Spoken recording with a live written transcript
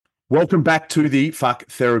Welcome back to the Fuck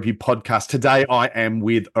Therapy podcast. Today I am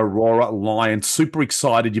with Aurora, Lyon. Super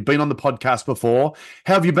excited. You've been on the podcast before.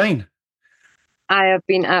 How have you been? I have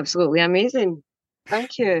been absolutely amazing.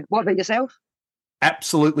 Thank you. What about yourself?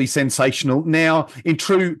 Absolutely sensational. Now, in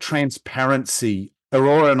true transparency,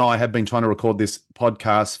 Aurora and I have been trying to record this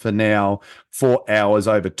podcast for now 4 hours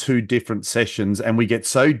over two different sessions, and we get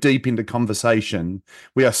so deep into conversation.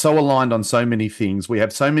 We are so aligned on so many things. We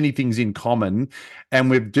have so many things in common, and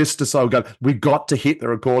we've just decided we've got to hit the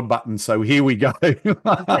record button. So here we go.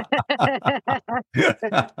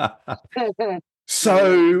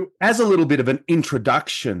 So, as a little bit of an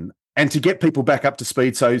introduction, and to get people back up to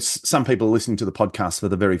speed, so some people are listening to the podcast for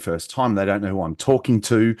the very first time. They don't know who I'm talking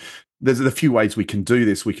to. There's a few ways we can do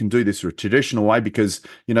this. We can do this a traditional way because,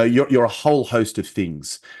 you know, you're a whole host of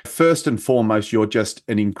things. First and foremost, you're just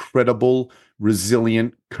an incredible,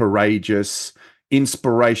 resilient, courageous,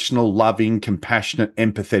 inspirational, loving, compassionate,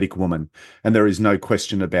 empathetic woman. And there is no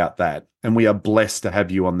question about that. And we are blessed to have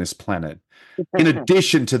you on this planet. In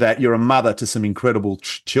addition to that, you're a mother to some incredible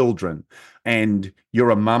children, and you're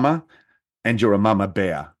a mama, and you're a mama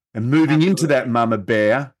bear. And moving into that mama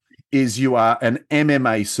bear is you are an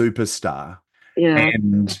MMA superstar. Yeah.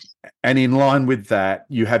 And in line with that,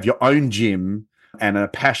 you have your own gym and a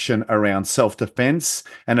passion around self-defense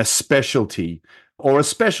and a specialty or a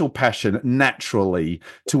special passion naturally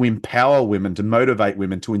to empower women, to motivate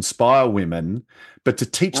women, to inspire women, but to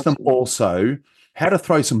teach them also how to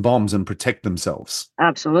throw some bombs and protect themselves.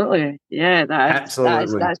 Absolutely. Yeah, that's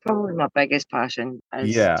probably my biggest passion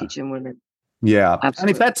is teaching women. Yeah. Absolutely. And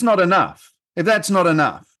if that's not enough,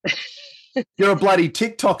 you're a bloody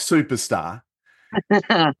TikTok superstar.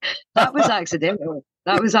 That was accidental.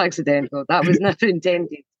 That was never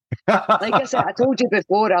intended. Like I said, I told you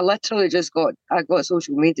before, I literally I got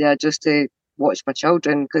social media just to watch my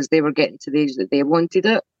children because they were getting to the age that they wanted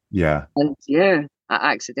it. Yeah. And yeah,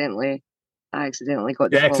 I accidentally got.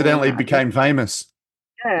 You accidentally became famous.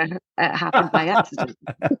 Yeah, it happened by accident.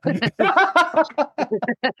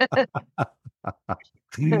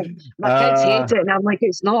 My kids hate it, and I'm like,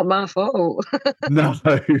 it's not my fault. No.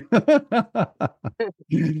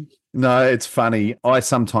 No, it's funny. I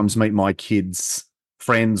sometimes meet my kids'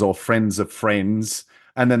 friends or friends of friends,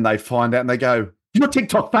 and then they find out and they go, "You're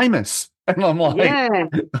TikTok famous." And I'm like, yeah.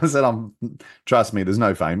 I said, trust me, there's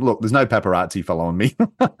no fame. Look, there's no paparazzi following me.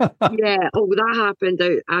 Yeah. Oh, that happened.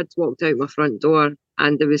 I'd walked out my front door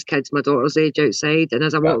and there was kids my daughter's age outside. And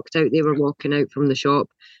as I walked out, they were walking out from the shop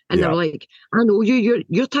and they were like, I know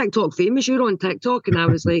you're TikTok famous. You're on TikTok. And I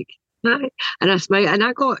was like, hi. And I smiled and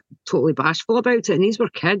I got totally bashful about it. And these were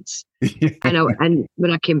kids. And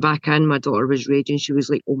when I came back in, my daughter was raging. She was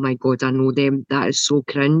like, oh my God, I know them. That is so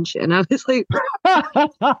cringe. And I was like,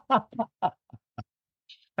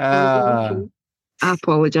 I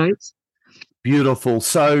apologize. Beautiful.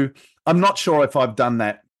 So I'm not sure if I've done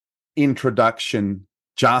that introduction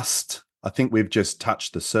just. I think we've just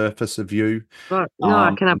touched the surface of you. But no,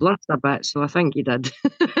 I kind of blushed a bit, so I think you did.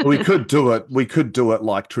 We could do it. We could do it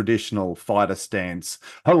like traditional fighter stance.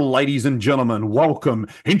 Hello, ladies and gentlemen. Welcome.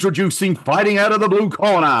 Introducing fighting out of the blue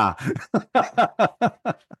corner.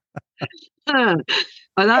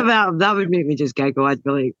 That would make me just giggle. I'd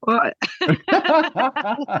be like, what?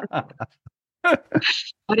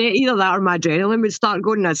 Either that or my adrenaline would start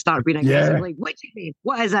going and I'd start being aggressive. Like, what do you mean?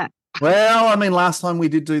 What is it? Well, I mean, last time we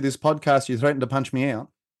did do this podcast, you threatened to punch me out.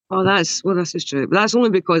 Oh, this is true. But that's only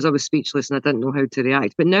because I was speechless and I didn't know how to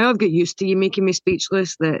react. But now I've got used to you making me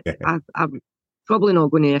speechless that I'm probably not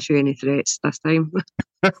going to issue any threats this time.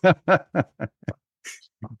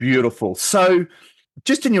 Beautiful. So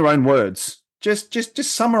just in your own words, just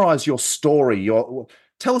summarize your story.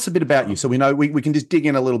 Tell us a bit about you so we know we can just dig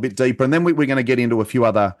in a little bit deeper, and then we're going to get into a few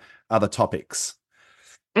other topics.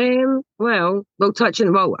 As you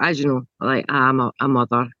know, like I'm a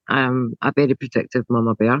mother. I'm a very protective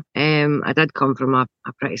mama bear. I did come from a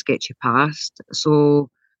pretty sketchy past, so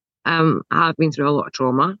I have been through a lot of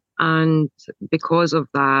trauma, and because of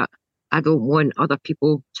that, I don't want other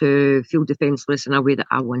people to feel defenseless in a way that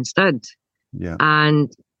I once did. Yeah.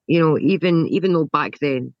 And you know, even though back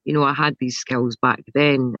then, you know, I had these skills back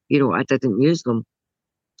then, you know, I didn't use them,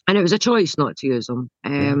 and it was a choice not to use them.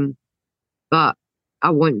 But I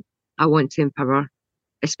want to empower,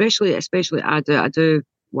 especially I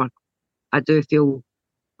do feel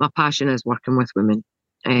my passion is working with women,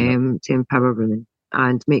 to empower women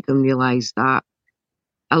and make them realise that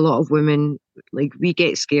a lot of women, like, we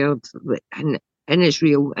get scared, and it's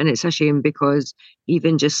real, and it's a shame because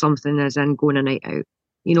even just something as in going a night out,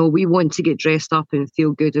 you know, we want to get dressed up and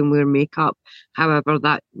feel good and wear makeup. However,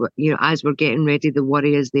 that, you know, as we're getting ready, the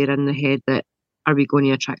worry is there in the head that are we going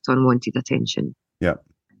to attract unwanted attention? Yeah.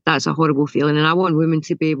 That's a horrible feeling. And I want women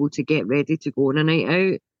to be able to get ready to go on a night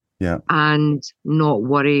out Yeah. and not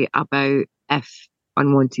worry about if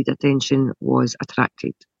unwanted attention was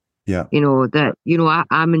attracted. Yeah.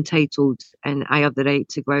 I'm entitled and I have the right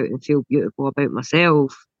to go out and feel beautiful about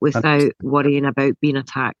myself without worrying about being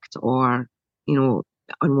attacked or,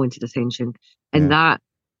 unwanted attention. And that,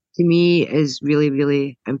 to me, is really,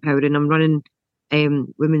 really empowering. I'm running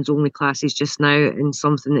women's only classes just now, and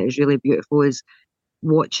something that is really beautiful is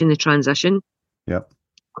watching the transition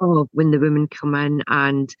of when the women come in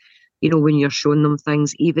and, when you're showing them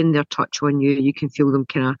things, even their touch on you, you can feel them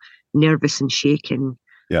kind of nervous and shaking.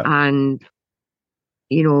 Yeah. And,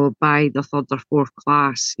 by the third or fourth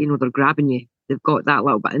class, they're grabbing you. They've got that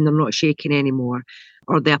little bit and they're not shaking anymore.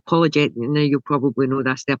 Or the apologetic, now you'll probably know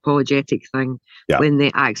this, the apologetic thing, when they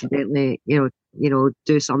accidentally,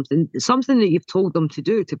 do something that you've told them to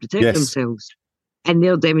do to protect themselves. And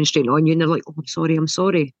they're demonstrating on you and they're like, oh, I'm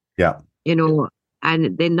sorry. Yeah.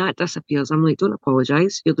 And then that disappears. I'm like, don't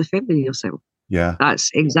apologize. You're defending yourself. Yeah.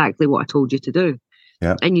 That's exactly what I told you to do.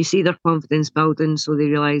 Yeah. And you see their confidence building, so they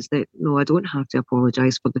realise that, no, I don't have to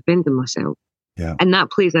apologise for defending myself. Yeah. And that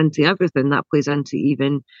plays into everything. That plays into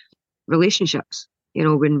even relationships,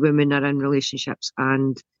 when women are in relationships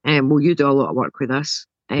and, you do a lot of work with this,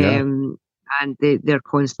 and they're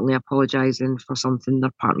constantly apologising for something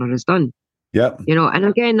their partner has done. Yeah. And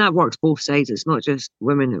again, that works both sides. It's not just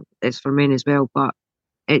women, it's for men as well. But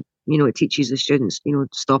it teaches the students, to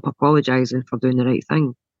stop apologising for doing the right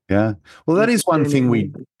thing. Yeah. Well, that is one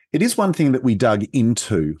thing it is one thing that we dug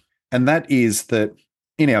into, and that is that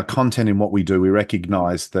in our content, in what we do, we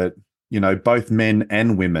recognize that, both men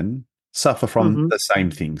and women suffer from the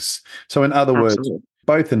same things. So in other words,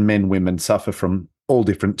 both men and women suffer from all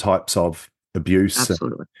different types of abuse,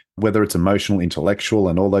 whether it's emotional, intellectual,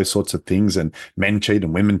 and all those sorts of things, and men cheat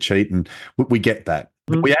and women cheat, and we get that.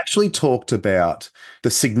 But we actually talked about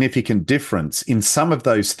the significant difference in some of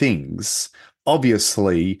those things.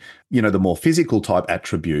 Obviously, the more physical type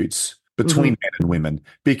attributes between men and women,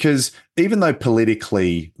 because even though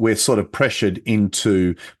politically we're sort of pressured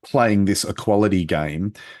into playing this equality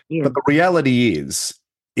game, but the reality is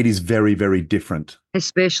it is very, very different.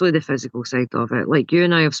 Especially the physical side of it. Like you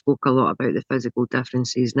and I have spoke a lot about the physical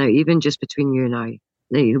differences. Now, even just between you and I,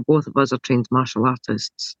 both of us are trained martial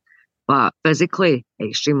artists, but physically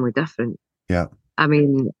extremely different. Yeah. I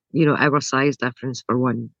mean, our size difference for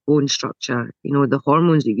one, bone structure, the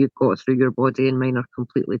hormones that you've got through your body and mine are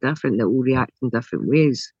completely different that will react in different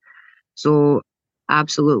ways. So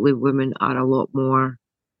absolutely women are a lot more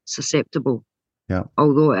susceptible. Yeah.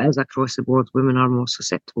 Although it is across the board, women are more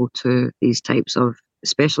susceptible to these types of,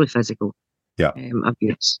 especially physical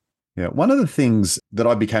abuse. Yeah. One of the things that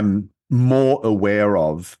I became more aware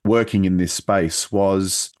of working in this space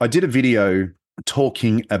was I did a video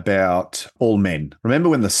talking about all men. Remember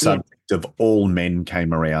when the subject of all men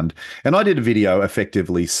came around? And I did a video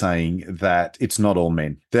effectively saying that it's not all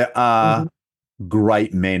men. There are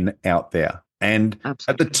great men out there. And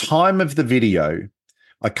at the time of the video,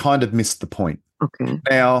 I kind of missed the point. Okay.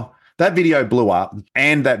 Now, that video blew up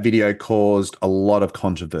and that video caused a lot of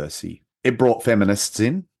controversy. It brought feminists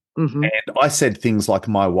in. And I said things like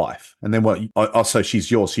my wife, and then so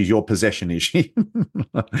she's your possession, is she?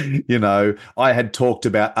 I had talked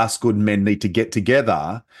about us good men need to get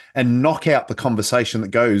together and knock out the conversation that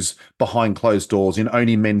goes behind closed doors in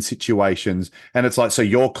only men situations. And it's like, so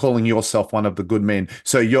you're calling yourself one of the good men.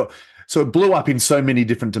 So it blew up in so many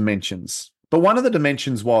different dimensions. But one of the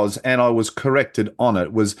dimensions was, and I was corrected on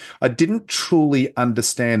it, was I didn't truly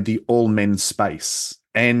understand the all men space.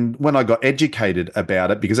 And when I got educated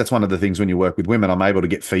about it, because that's one of the things when you work with women, I'm able to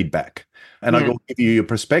get feedback. And I go, give you your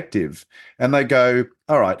perspective. And they go,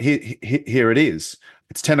 all right, here it is.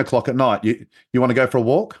 It's 10 o'clock at night. You want to go for a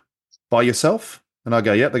walk by yourself? And I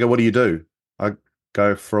go, yeah. They go, what do you do? I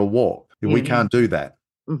go for a walk. We can't do that.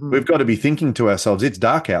 We've got to be thinking to ourselves, it's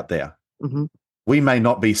dark out there. We may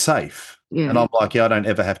not be safe. And I'm like, I don't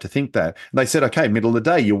ever have to think that. And they said, okay, middle of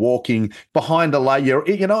the day, you're walking behind a layer,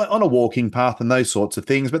 on a walking path and those sorts of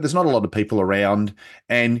things, but there's not a lot of people around.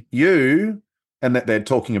 And that they're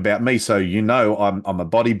talking about me. So, I'm a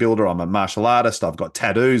bodybuilder, I'm a martial artist, I've got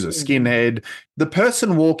tattoos, a skinhead. The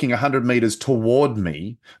person walking 100 meters toward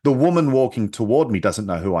me, the woman walking toward me doesn't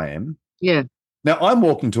know who I am. Yeah. Now I'm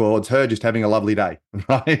walking towards her just having a lovely day,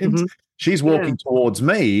 right? She's walking towards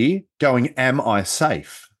me going, am I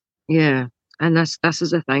safe? Yeah. And this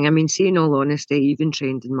is the thing. I mean, see, in all honesty, even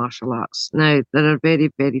trained in martial arts. Now, there are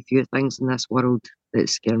very, very few things in this world that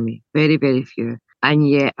scare me. Very, very few. And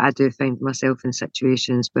yet I do find myself in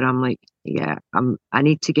situations where I'm like, yeah, I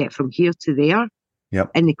need to get from here to there.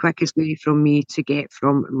 Yep. And the quickest way from me to get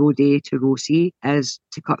from road A to row C is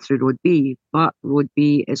to cut through road B. But road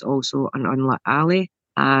B is also an unlit alley.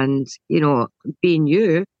 And, being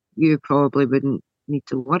you probably wouldn't need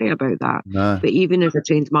to worry about that. No. But even as a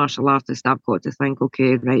trained martial artist, I've got to think,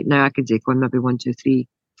 okay, right now I can take on maybe one, two, three,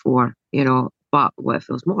 four, but what if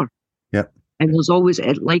there's more? Yep. And there's always,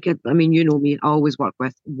 I mean, you know me, I always work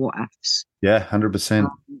with what ifs. Yeah. 100%.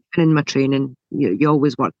 And in my training, you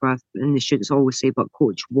always work with, and the students always say, but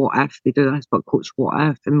coach, what if they do this? But coach, what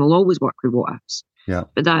if? And we'll always work with what ifs. Yeah.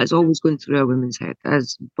 But that is always going through a woman's head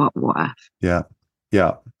is, but what if? Yeah.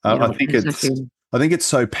 Yeah. I think as a it's, trainer. I think it's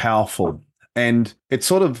so powerful, and it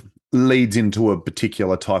sort of leads into a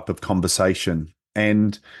particular type of conversation.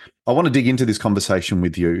 And I want to dig into this conversation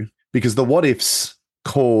with you because the what ifs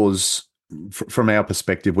cause, from our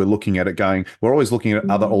perspective, we're looking at it going, we're always looking at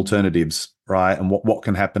other alternatives, right? And what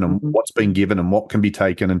can happen and what's been given and what can be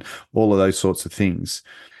taken and all of those sorts of things.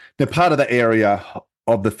 Now, part of the area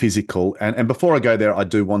of the physical, and before I go there, I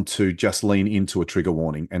do want to just lean into a trigger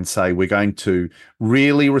warning and say we're going to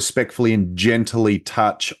really respectfully and gently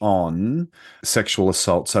touch on sexual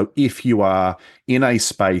assault. So if you are in a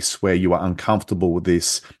space where you are uncomfortable with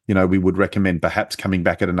this, we would recommend perhaps coming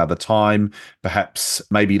back at another time, perhaps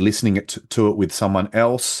maybe listening to it with someone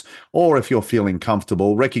else, or if you're feeling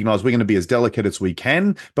comfortable, recognize we're going to be as delicate as we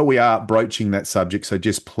can, but we are broaching that subject. So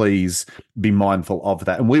just please be mindful of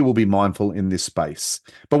that. And we will be mindful in this space.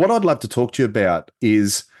 But what I'd love to talk to you about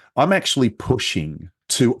is I'm actually pushing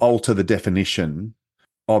to alter the definition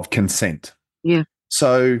of consent. Yeah.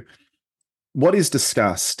 So what is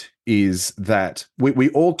discussed is that we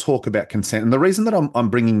all talk about consent. And the reason that I'm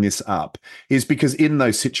bringing this up is because in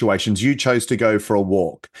those situations, you chose to go for a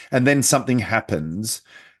walk and then something happens.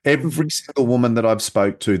 Every single woman that I've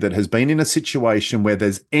spoke to that has been in a situation where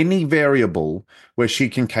there's any variable where she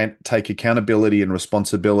can take accountability and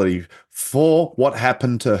responsibility for what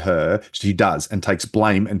happened to her, she does and takes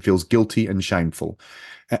blame and feels guilty and shameful.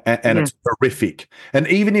 And it's horrific. And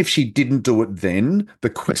even if she didn't do it then, the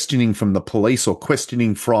questioning from the police or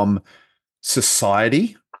questioning from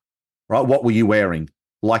society, right? What were you wearing?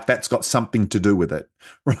 Like that's got something to do with it,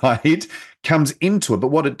 right? Comes into it. But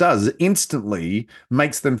what it does, it instantly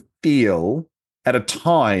makes them feel at a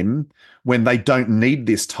time when they don't need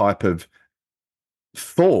this type of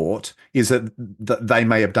thought, is that they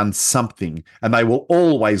may have done something, and they will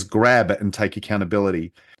always grab it and take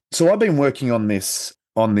accountability. So I've been working on this.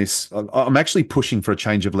 I'm actually pushing for a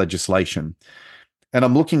change of legislation. And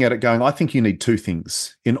I'm looking at it going, I think you need two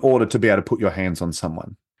things in order to be able to put your hands on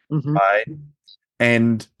someone, right?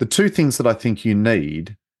 And the two things that I think you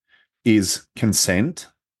need is consent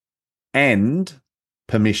and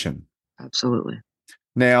permission. Absolutely.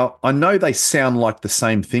 Now, I know they sound like the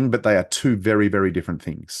same thing, but they are two very, very different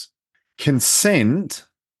things. Consent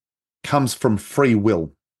comes from free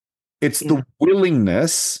will. It's the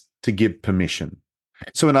willingness to give permission.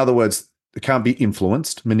 So in other words, it can't be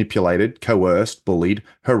influenced, manipulated, coerced, bullied,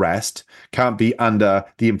 harassed, can't be under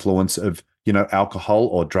the influence of, alcohol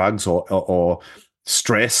or drugs or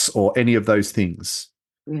stress or any of those things.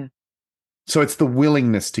 Yeah. So it's the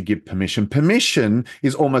willingness to give permission. Permission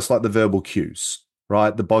is almost like the verbal cues,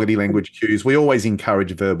 right? The body language cues. We always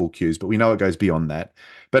encourage verbal cues, but we know it goes beyond that.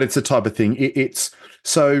 But it's the type of thing. It's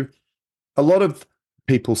so a lot of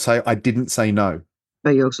people say, I didn't say no.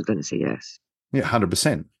 But you also didn't say yes. Yeah,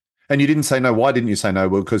 100%. And you didn't say no. Why didn't you say no?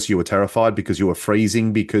 Well, because you were terrified, because you were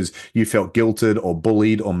freezing, because you felt guilted or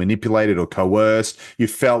bullied or manipulated or coerced. You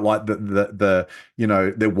felt like there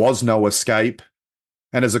was no escape.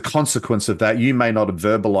 And as a consequence of that, you may not have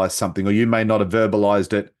verbalized something, or you may not have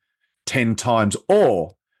verbalized it 10 times,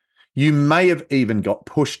 or you may have even got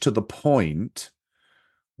pushed to the point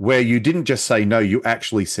where you didn't just say no, you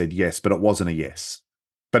actually said yes, but it wasn't a yes.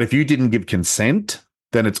 But if you didn't give consent,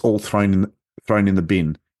 then it's all thrown in the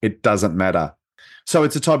bin. It doesn't matter. So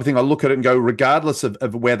it's the type of thing I look at it and go, regardless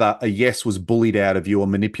of whether a yes was bullied out of you or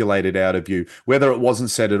manipulated out of you, whether it wasn't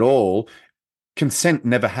said at all, consent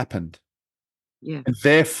never happened. Yeah. And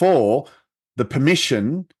therefore, the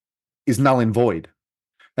permission is null and void.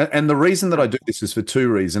 And the reason that I do this is for two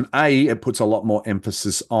reasons. A, it puts a lot more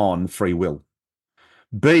emphasis on free will.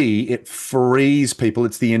 B, it frees people.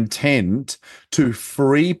 It's the intent to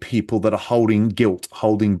free people that are holding guilt,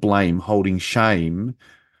 holding blame, holding shame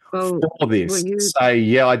for this. Say,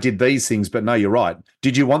 yeah, I did these things, but no, you're right.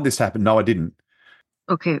 Did you want this to happen? No, I didn't.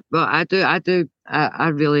 Okay, well, I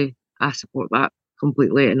really support that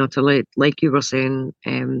completely and utterly. Like you were saying,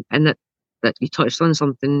 and that you touched on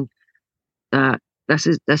something that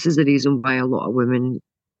this is the reason why a lot of women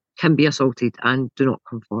can be assaulted and do not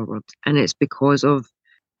come forward. And it's because of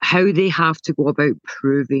how they have to go about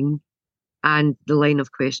proving and the line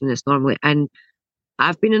of questioning is normally. And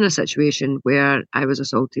I've been in a situation where I was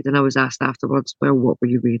assaulted and I was asked afterwards, well, what were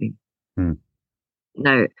you wearing? Hmm.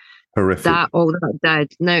 Now, Horrific. all that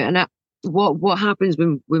did. Now, what happens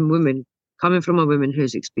when women, coming from a woman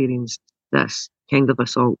who's experienced this kind of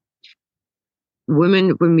assault,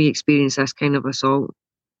 women, when we experience this kind of assault,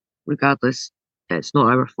 regardless, it's not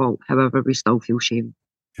our fault. However, we still feel shame.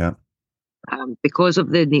 Yeah. Because of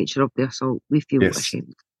the nature of the assault, we feel Yes.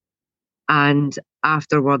 ashamed. And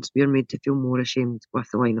afterwards, we're made to feel more ashamed with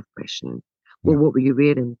the line of questioning. Well, Yeah. what were you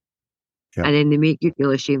wearing? Yeah. And then they make you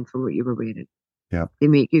feel ashamed for what you were wearing. Yeah. They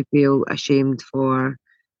make you feel ashamed for,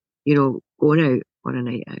 going out on a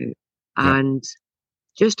night out Yeah. and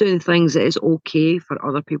just doing things that is okay for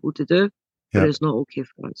other people to do, but Yeah. it's not okay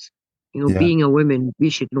for us. Yeah. Being a woman, we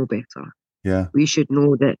should know better. Yeah. We should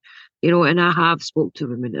know that, and I have spoke to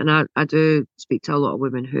women, and I do speak to a lot of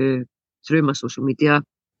women who, through my social media,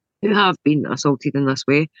 who have been assaulted in this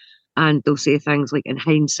way, and they'll say things like, in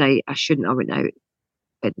hindsight, I shouldn't have went out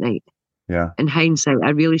at night. Yeah. In hindsight, I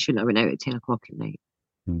really shouldn't have went out at 10 o'clock at night.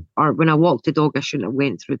 Hmm. Or when I walked the dog, I shouldn't have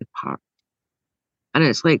went through the park. And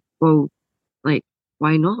it's like, well, like,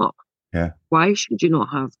 why not? Yeah. Why should you not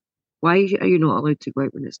have? Why are you not allowed to go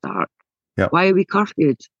out when it's dark? Yeah. Why are we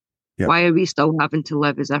curfewed? Yeah. Why are we still having to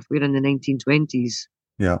live as if we're in the 1920s?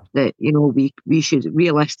 Yeah. That, we should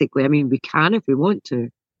realistically, I mean, we can if we want to.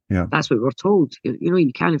 Yeah. That's what we're told.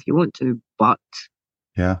 You can if you want to, but,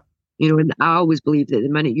 Yeah. and I always believe that the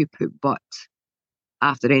minute you put but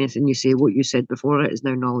after anything you say, what you said before it is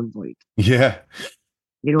now null and void. Yeah.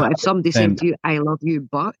 If somebody said And- to you, I love you,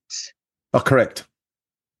 but, Oh, correct.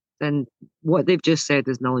 then what they've just said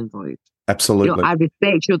is null and void. Absolutely. I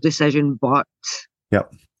respect your decision, but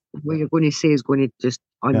Yep. what you're going to say is going to just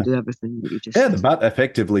undo everything that you just Yeah. said. The but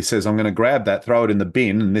effectively says, I'm going to grab that, throw it in the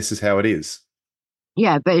bin, and this is how it is.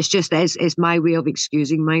 Yeah, but it's just it's my way of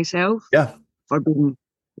excusing myself. Yeah. For being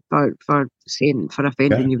for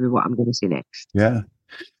offending you with what I'm going to say next. Yeah.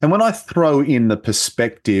 And when I throw in the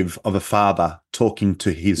perspective of a father talking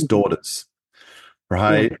to his daughters,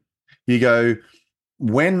 right? Yeah. You go,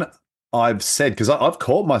 when I've said, because I've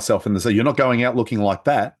caught myself in this, you're not going out looking like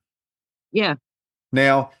that. Yeah.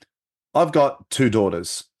 Now, I've got two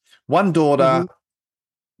daughters. One daughter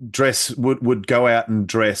would go out and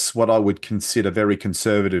dress what I would consider very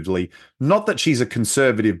conservatively. Not that she's a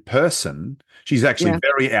conservative person. She's actually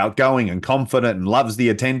very outgoing and confident and loves the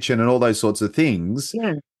attention and all those sorts of things.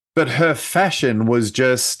 Yeah. But her fashion was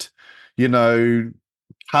just,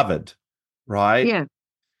 covered, right? Yeah.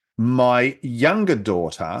 My younger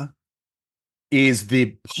daughter is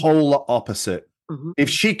the polar opposite. Mm-hmm. If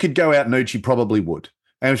she could go out nude, she probably would.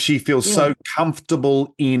 And she feels so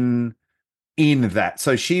comfortable in that.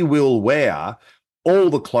 So she will wear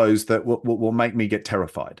all the clothes that will make me get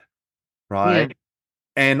terrified, right? Yeah.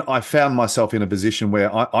 And I found myself in a position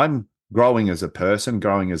where I'm growing as a person,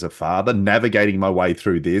 growing as a father, navigating my way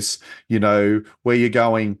through this, where you're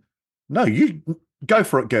going, no, you go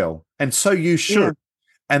for it, girl. And so you should. Yeah.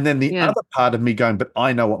 And then the other part of me going, but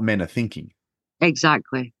I know what men are thinking.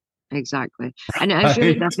 Exactly. Right? And it's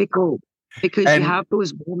really difficult because you have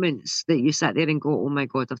those moments that you sit there and go, oh my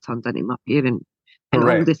God, I've turned into my parent. And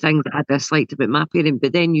all the things that I disliked about my parent,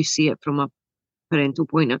 but then you see it from a parental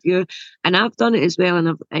point of view. And I've done it as well.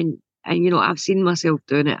 And I've seen myself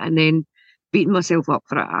doing it and then beating myself up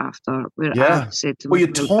for it after, where I've said to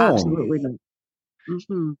myself, you're torn. Absolutely not.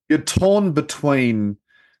 Mm-hmm. You're torn between,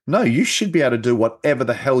 no, you should be able to do whatever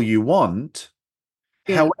the hell you want.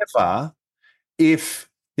 Yeah. However, if,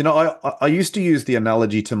 I used to use the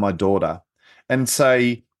analogy to my daughter and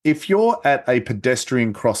say, if you're at a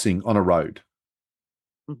pedestrian crossing on a road,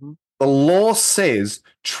 the law says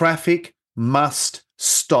traffic must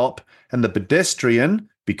stop and the pedestrian,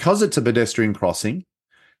 because it's a pedestrian crossing,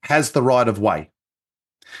 has the right of way.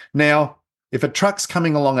 Now, if a truck's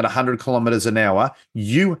coming along at 100 kilometers an hour,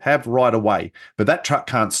 you have right of way, but that truck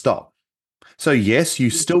can't stop. So yes, you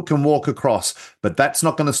still can walk across, but that's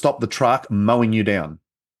not going to stop the truck mowing you down.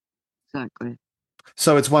 Exactly.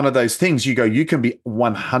 So it's one of those things you go, you can be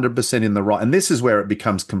 100% in the right. And this is where it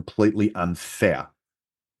becomes completely unfair.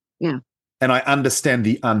 Yeah. And I understand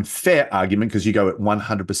the unfair argument because you go, it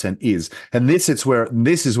 100% is. And this is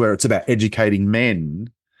where it's about educating men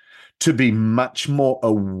to be much more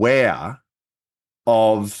aware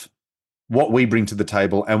of what we bring to the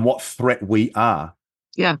table and what threat we are.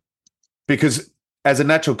 Yeah. Because as a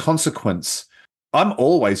natural consequence, I'm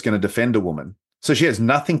always going to defend a woman. So she has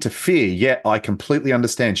nothing to fear, yet I completely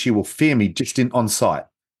understand she will fear me just on sight.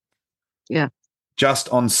 Yeah. Just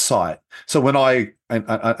on sight. So when I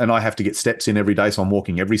have to get steps in every day, so I'm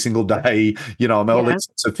walking every single day, I'm all Yeah. these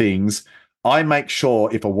sorts of things. I make sure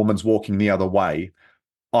if a woman's walking the other way,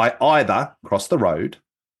 I either cross the road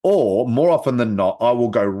or more often than not, I will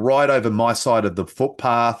go right over my side of the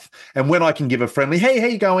footpath. And when I can give a friendly, hey, how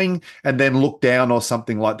you going? And then look down or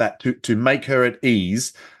something like that to make her at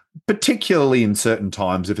ease, particularly in certain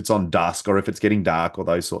times, if it's on dusk or if it's getting dark or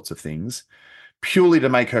those sorts of things, purely to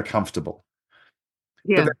make her comfortable.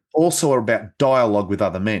 But Yeah. they're also about dialogue with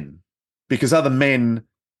other men, because other men,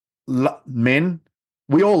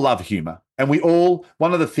 we all love humor. And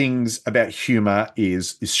one of the things about humor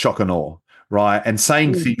is shock and awe, right? And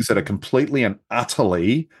saying Mm. things that are completely and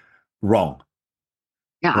utterly wrong,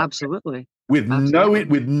 Yeah, right? absolutely. With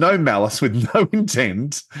Absolutely. no malice, with no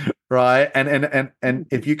intent, right? And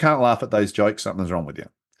if you can't laugh at those jokes, something's wrong with you.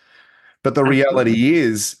 But the Absolutely. reality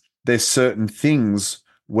is there's certain things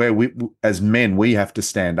where we, as men, we have to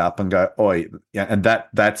stand up and go, oi, yeah, and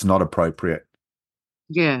that's not appropriate.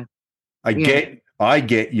 Yeah. I Yeah.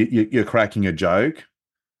 get you're cracking a joke,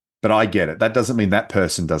 but I get it. That doesn't mean that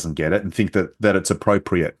person doesn't get it and think that it's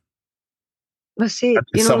appropriate. Let's say,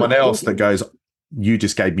 It's someone else that goes, you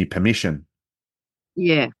just gave me permission.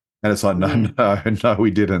 yeah. And it's like, no, Yeah. no,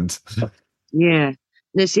 we didn't. Yeah.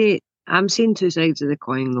 Now see, I'm seeing two sides of the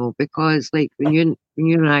coin though, because like when you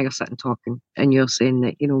and I are sitting talking and you're saying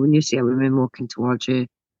that, when you see a woman walking towards you,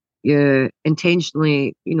 you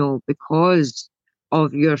intentionally, because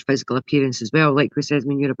of your physical appearance as well. Like we said,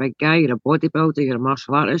 when you're a big guy, you're a bodybuilder, you're a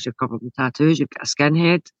martial artist, you're covered in tattoos, you've got a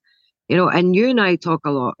skinhead, and you and I talk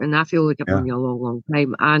a lot, and I feel like I've Yeah. known you a long, long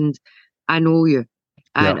time, and I know you,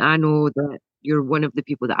 Yeah. and I know that you're one of the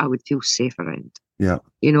people that I would feel safe around, Yeah.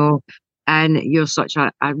 you know, and you're such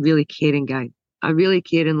a really caring guy, a really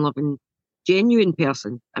caring, loving, genuine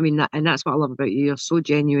person. I mean, and that's what I love about you. You're so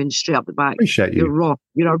genuine, straight up the back. Appreciate You're you. raw.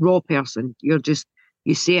 You're a raw person.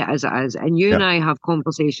 You say it as it is. And you and Yeah. I have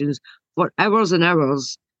conversations for hours and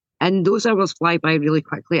hours, and those hours fly by really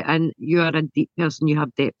quickly. And you are a deep person. You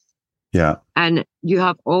have depth. Yeah. And you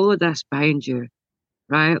have all of this behind you,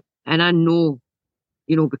 right? And I know,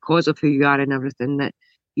 because of who you are and everything, that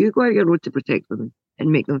you go out your road to protect women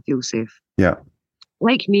and make them feel safe. Yeah.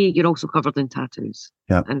 Like me, you're also covered in tattoos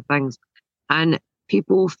Yeah. and things. And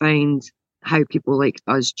people find how people like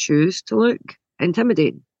us choose to look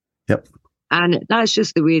intimidating. Yep. And that's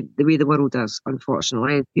just the way the world is,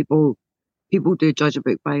 unfortunately. People do judge a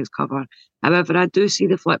book by its cover. However, I do see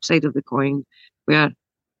the flip side of the coin where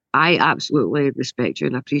I absolutely respect you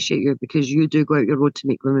and appreciate you because you do go out your road to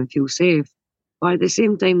make women feel safe. But at the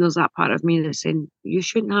same time, there's that part of me that's saying you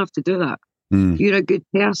shouldn't have to do that. Mm. You're a good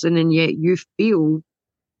person, and yet you feel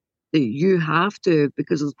that you have to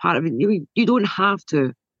because it's part of it. You don't have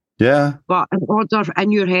to, Yeah. but in order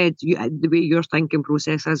in your head, the way your thinking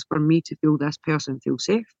process is for me to feel this person feel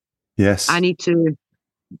safe, I Yes. need to,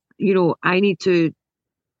 I need to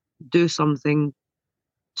do something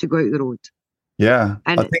to go out the road. Yeah.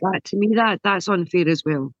 And I think, that to me, that's unfair as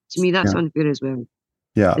well. To me, that's yeah. unfair as well.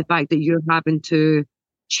 Yeah. The fact that you're having to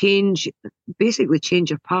change, basically change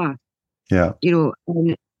your path, Yeah.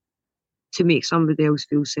 and to make somebody else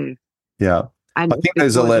feel safe. Yeah. And I it's think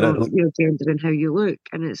there's a because letter. of your gender and how you look,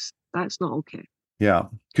 and that's not okay. Yeah.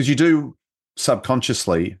 Because you do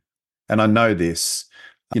subconsciously, and I know this,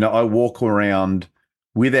 I walk around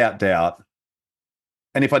without doubt.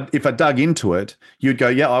 And if I dug into it, you'd go,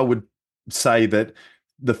 yeah, I would say that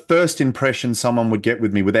the first impression someone would get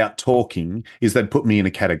with me without talking is they'd put me in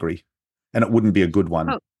a category, and it wouldn't be a good one.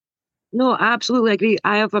 Oh, no, I absolutely agree.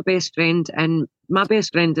 I have a best friend, and my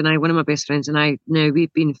best friend and I, one of my best friends and I, now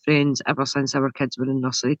we've been friends ever since our kids were in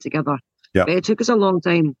nursery together. Yeah. But it took us a long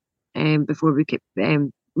time before we could.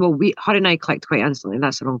 Well, her and I clicked quite instantly.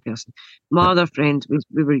 That's the wrong person. My Yeah. other friend,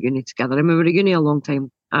 we were at uni together, and we were at uni a long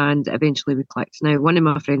time, and eventually we clicked. Now, one of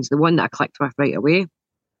my friends, the one that I clicked with right away,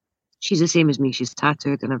 she's the same as me. She's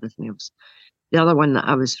tattooed and everything else. The other one that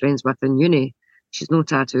I was friends with in uni, she's no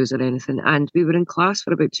tattoos or anything, and we were in class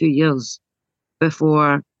for about 2 years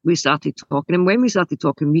before we started talking. And when we started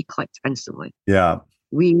talking, we clicked instantly. Yeah.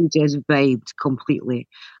 We just vibed completely.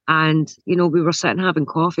 And, we were sitting having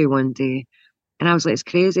coffee one day, and I was like, it's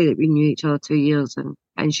crazy that we knew each other 2 years.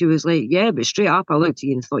 And she was like, yeah, but straight up, I looked at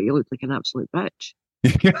you and thought you looked like an absolute bitch.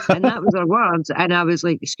 And that was her words. And I was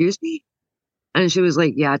like, excuse me? And she was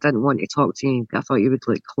like, yeah, I didn't want to talk to you. I thought you would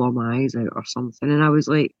like claw my eyes out or something. And I was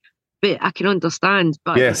like, but I can understand.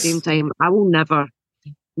 But at the same Yes. time, I will never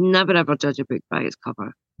ever judge a book by its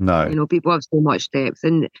cover. No. People have so much depth.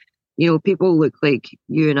 And, people look like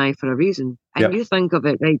you and I for a reason. And Yep. you think of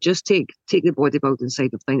it, right? Just take the bodybuilding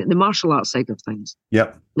side of things, the martial arts side of things.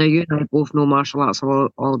 Yep. Now, you and I both know martial arts are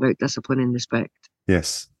all about discipline and respect.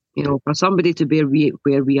 Yes. For somebody to be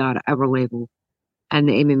where we are at our level in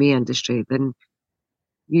the MMA industry, then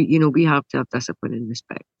we have to have discipline and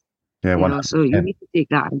respect. Yeah. So you 100%. need to take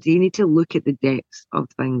that, and you need to look at the depths of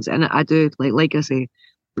things. And I do, like I say,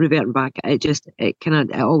 reverting back,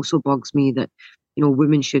 it also bugs me that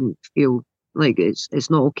women shouldn't feel like it's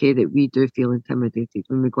not okay that we do feel intimidated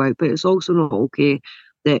when we go out, but it's also not okay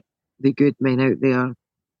that the good men out there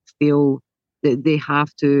feel that they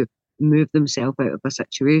have to move themselves out of a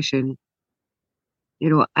situation.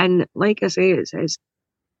 And like I say, it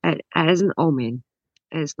isn't all men.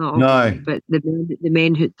 It's not all No. men, but the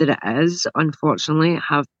men that it is, unfortunately,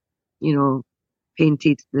 have you know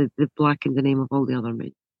painted the black in the name of all the other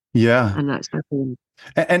men, Yeah. and that's the thing.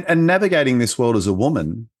 And navigating this world as a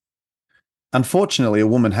woman, unfortunately, a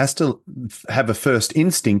woman has to have a first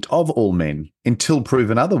instinct of all men until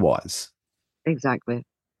proven otherwise. Exactly.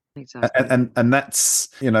 And that's,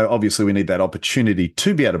 obviously we need that opportunity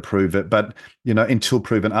to be able to prove it, but, until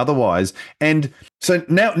proven otherwise. And so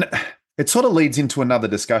now it sort of leads into another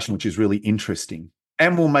discussion, which is really interesting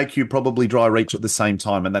and will make you probably dry reach at the same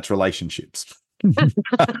time, and that's relationships.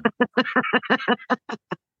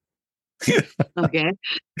 Okay.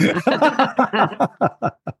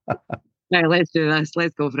 Right, let's do this.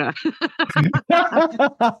 Let's go for it.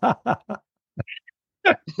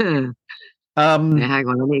 Hang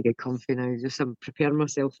on, I need to get comfy now. Just prepare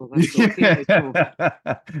myself for this. Okay, let's go.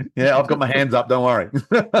 Yeah, I've got my hands up. Don't worry.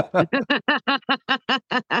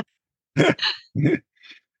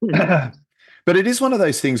 But it is one of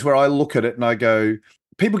those things where I look at it and I go,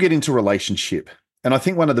 people get into relationship. And I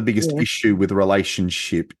think one of the biggest issue with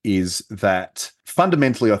relationship is that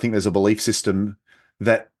fundamentally, I think there's a belief system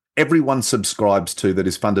that everyone subscribes to that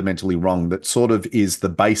is fundamentally wrong, that sort of is the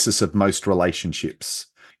basis of most relationships.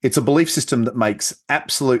 It's a belief system that makes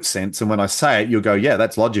absolute sense. And when I say it, you'll go, yeah,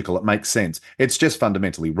 that's logical. It makes sense. It's just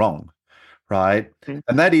fundamentally wrong, right? Okay.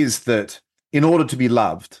 And that is that in order to be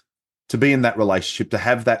loved, to be in that relationship, to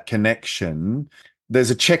have that connection,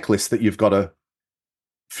 there's a checklist that you've got to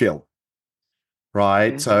fill,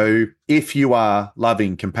 right? Okay. So if you are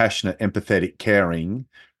loving, compassionate, empathetic, caring,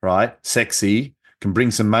 right, sexy, can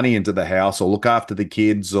bring some money into the house or look after the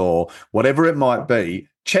kids or whatever it might be,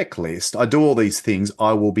 checklist, I do all these things,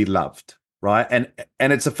 I will be loved, right? And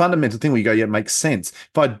it's a fundamental thing where you go, yeah, it makes sense.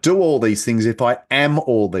 If I do all these things, if I am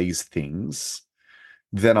all these things,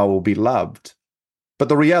 then I will be loved. But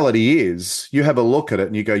the reality is you have a look at it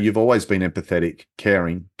and you go, you've always been empathetic,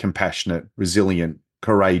 caring, compassionate, resilient,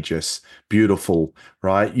 courageous, beautiful,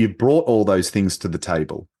 right? You've brought all those things to the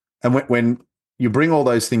table. And when you bring all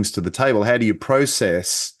those things to the table, how do you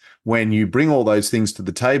process when you bring all those things to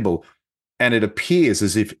the table and it appears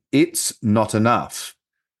as if it's not enough,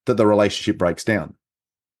 that the relationship breaks down?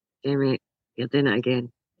 Hey, mate, you're doing it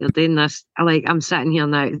again. You're doing this. I'm sitting here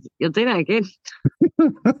now. You're doing it again.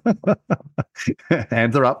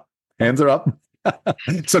 Hands are up. Hands are up.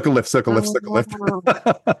 Circle left, circle left, circle left.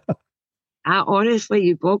 Honestly,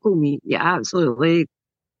 you boggle me. Yeah, absolutely.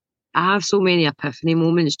 I have so many epiphany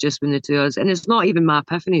moments just when the two of us, and it's not even my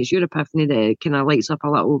epiphany, it's your epiphany that kind of lights up a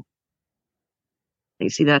little. Like,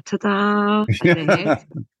 see that, ta-da, in the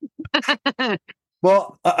head.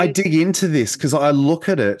 Well, I dig into this because I look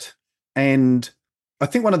at it and I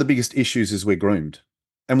think one of the biggest issues is we're groomed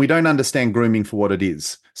and we don't understand grooming for what it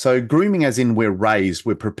is. So grooming as in we're raised,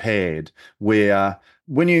 we're prepared, when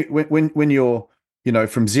you're,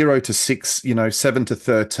 from 0 to 6, 7 to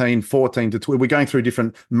 13, 14 to 12, we're going through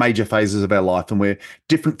different major phases of our life and where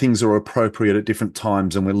different things are appropriate at different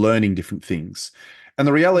times and we're learning different things. And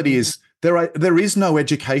the reality is there is no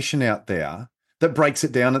education out there that breaks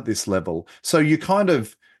it down at this level. So you kind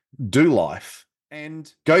of do life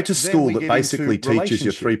and go to school that basically teaches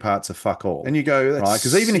you 3 parts of fuck all. And you go, right?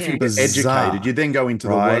 Because even if you get educated, you then go into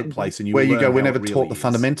the workplace and where you go, we're never taught the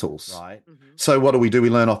fundamentals. Right. So what do? We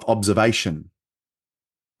learn off observation,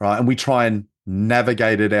 right? And we try and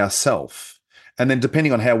navigate it ourselves. And then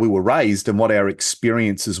depending on how we were raised and what our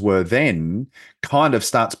experiences were then kind of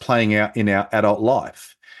starts playing out in our adult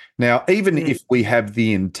life. Now, even if we have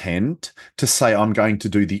the intent to say, I'm going to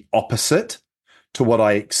do the opposite to what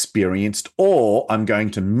I experienced, or I'm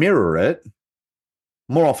going to mirror it,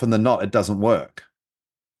 more often than not, it doesn't work.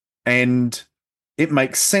 And it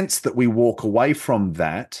makes sense that we walk away from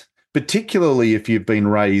that, particularly if you've been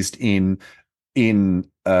raised in an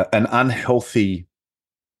unhealthy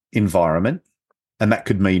environment. And that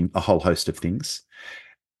could mean a whole host of things.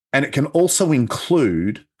 And it can also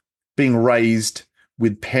include being raised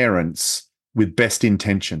with parents with best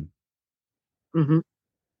intention. Mm-hmm.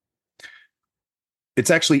 It's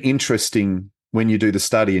actually interesting when you do the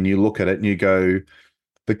study and you look at it and you go,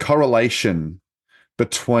 the correlation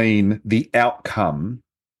between the outcome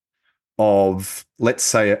of, let's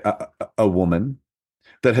say, a woman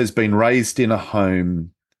that has been raised in a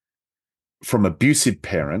home from abusive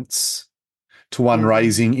parents to one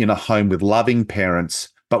raising in a home with loving parents,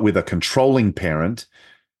 but with a controlling parent,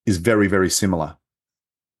 is very, very similar.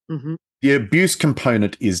 Mm-hmm. The abuse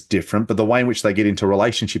component is different, but the way in which they get into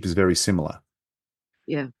relationship is very similar.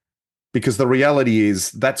 Yeah. Because the reality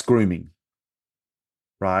is that's grooming,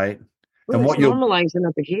 right? Well, And it's what you're normalizing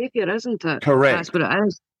a behavior, isn't it? That's correct. what it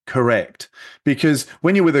is. Correct. Because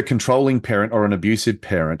when you're with a controlling parent or an abusive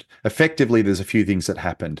parent, effectively there's a few things that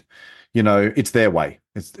happened. You know, it's their way.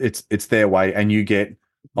 It's their way, and you get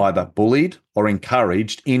either bullied or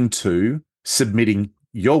encouraged into submitting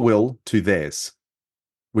your will to theirs,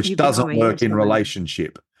 which You become doesn't a work yes in man.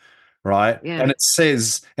 relationship, right? Yeah. And it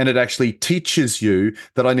says, and it actually teaches you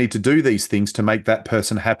that I need to do these things to make that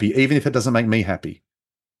person happy, even if it doesn't make me happy.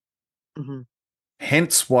 Mm-hmm.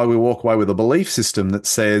 Hence why we walk away with a belief system that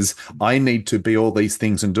says, I need to be all these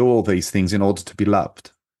things and do all these things in order to be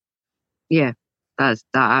loved. Yeah. That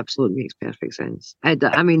absolutely makes perfect sense.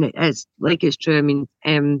 I mean, it's like it's true. I mean,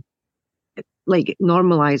 like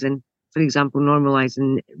normalizing, for example,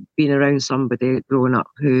 normalizing being around somebody growing up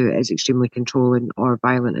who is extremely controlling or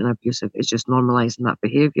violent and abusive is just normalizing that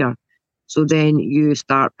behavior. So then you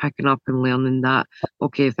start picking up and learning that,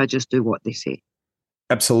 okay, if I just do what they say,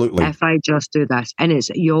 Absolutely. if I just do this, and it's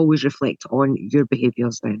you always reflect on your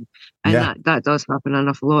behaviors then, and Yeah. that does happen an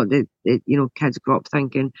awful lot. That kids grow up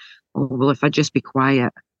thinking, oh well, if I just be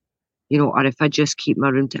quiet, or if I just keep my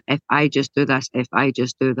room to, if I just do this, if I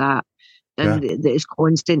just do that, then Yeah. it's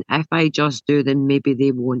constant. If I just do, then maybe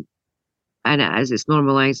they won't, and it's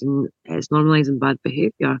normalizing bad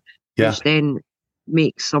behavior, Yeah. which then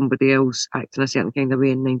makes somebody else act in a certain kind of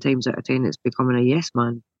way, and 9 times out of 10, it's becoming a yes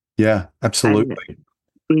man Yeah. and Absolutely.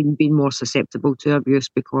 being more susceptible to abuse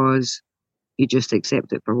because you just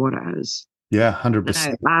accept it for what it is. Yeah. Now,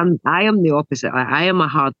 100%. I am the opposite. I am a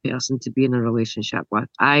hard person to be in a relationship with.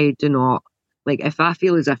 I do not like if I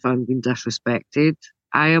feel as if I'm being disrespected,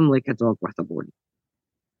 I am like a dog with a bone.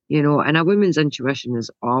 And a woman's intuition is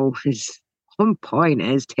always on point.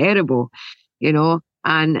 It is terrible,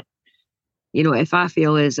 and if I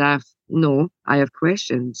feel as if no, I have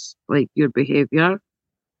questions like your behavior,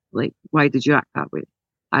 like why did you act that way?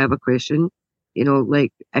 I have a question.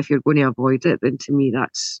 Like if you're going to avoid it, then to me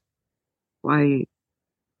that's why.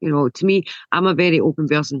 To me, I'm a very open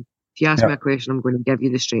person. If you ask me Yeah. a question, I'm going to give you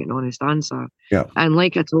the straight and honest answer. Yeah. And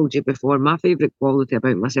like I told you before, my favourite quality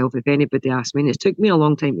about myself, if anybody asks me, and it's took me a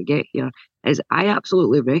long time to get here, is I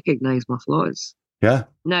absolutely recognise my flaws. Yeah.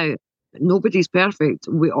 Now, nobody's perfect.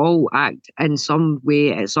 We all act in some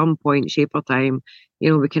way, at some point, shape or time.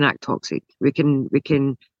 We can act toxic. We can,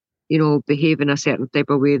 behave in a certain type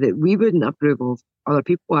of way that we wouldn't approve of other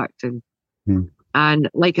people acting. Mm. And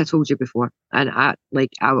like I told you before, and I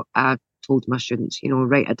told my students,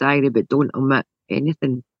 write a diary, but don't omit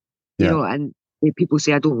anything, Yeah. and people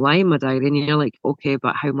say I don't lie in my diary, and you're like, okay,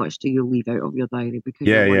 but how much do you leave out of your diary because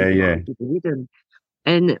you're Yeah. Yeah. worried about Yeah. other people reading?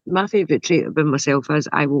 And my favourite trait about myself is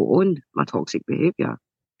I will own my toxic behaviour.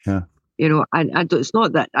 Yeah. And it's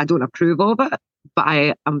not that I don't approve of it, but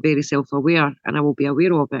I am very self-aware and I will be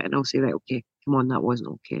aware of it and I'll say, right, okay, come on, that wasn't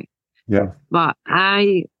okay. Yeah. But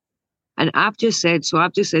I've just said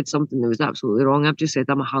something that was absolutely wrong. I've just said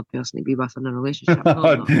I'm a hard person to be with in a relationship. No,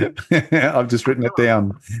 I'm not. I've just I'm written it not.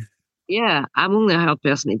 down. Yeah, I'm only a hard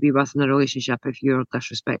person to be with in a relationship if you're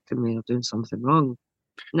disrespecting me or doing something wrong.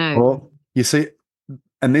 Now, Well, you see,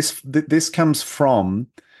 and this comes from,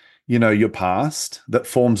 your past that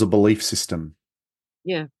forms a belief system,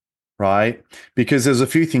 yeah, right? Because there's a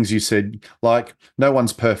few things you said, like no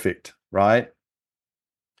one's perfect, right?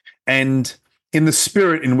 And in the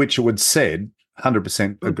spirit in which it was said,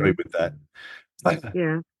 100% agree hmm with that.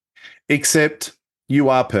 yeah, Except you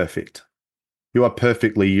are perfect. You are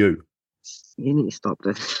perfectly you. you need to stop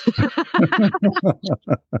this.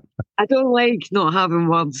 I don't like not having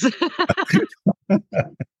words.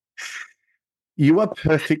 You are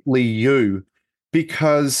perfectly you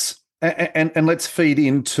because and let's feed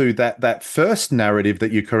into that first narrative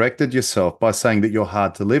that you corrected yourself by saying that you're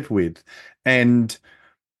hard to live with. And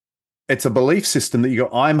it's a belief system that you go,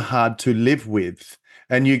 I'm hard to live with.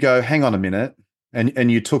 And you go, hang on a minute.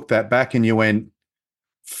 And you took that back and you went,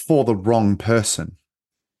 for the wrong person.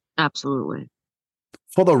 Absolutely.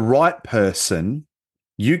 For the right person,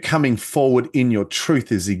 you coming forward in your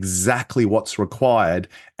truth is exactly what's required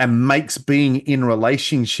and makes being in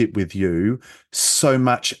relationship with you so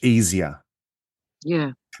much easier.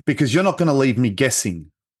 Yeah. Because you're not going to leave me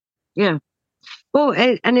guessing. Yeah. Well,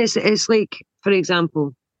 and it's like, for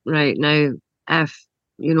example, right now, if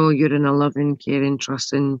you're in a loving, caring,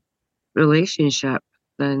 trusting relationship,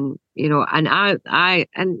 then and I'm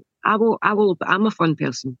a fun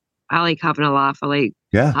person. I like having a laugh. I like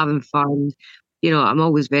Yeah. having fun. I'm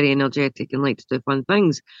always very energetic and like to do fun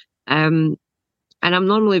things. Um, and I'm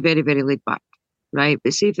normally very, very laid back, right?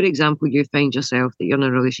 But say, for example, you find yourself that you're in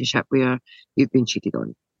a relationship where you've been cheated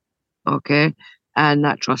on, okay, and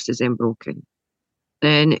that trust is then broken.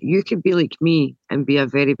 Then you could be like me and be a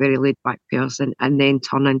very, very laid back person and then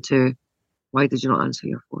turn into, why did you not answer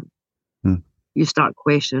your phone? Hmm. You start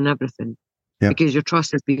questioning everything Yep. because your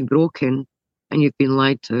trust has been broken and you've been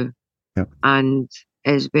lied to. Yep. And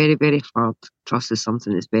it's very, very hard. Trust is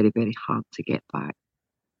something that's very, very hard to get back.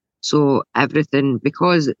 So everything,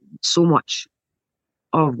 because so much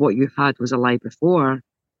of what you've had was a lie before,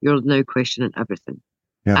 you're now questioning everything.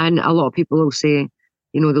 Yeah. And a lot of people will say,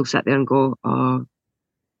 they'll sit there and go, oh,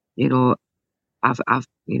 you know,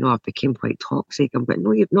 I've become quite toxic. I'm going,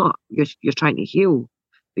 no, you've not. You're trying to heal,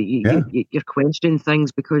 but Yeah. you're questioning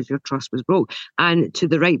things because your trust was broke. And to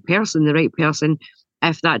the right person,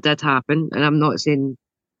 if that did happen, and I'm not saying,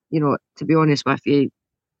 to be honest with you,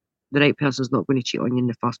 the right person's not going to cheat on you in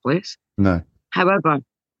the first place. No. However,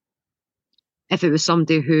 if it was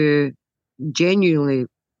somebody who genuinely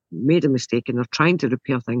made a mistake and they're trying to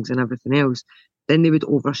repair things and everything else, then they would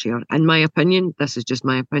overshare. In my opinion, this is just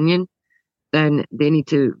my opinion, then they need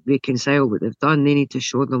to reconcile what they've done. They need to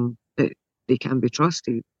show them that they can be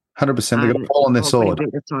trusted 100%. They're going and to fall on their not going to sword.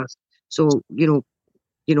 break their trust. So,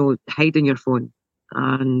 hiding your phone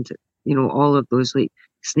and, all of those like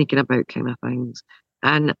sneaking about kind of things.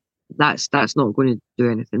 And that's not going to do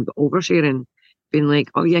anything. But oversharing, being like,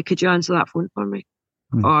 oh yeah, could you answer that phone for me?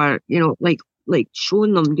 Hmm. Or, like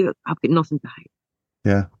showing them, I've got nothing to hide.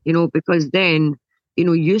 Yeah. Because then,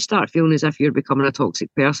 you start feeling as if you're becoming a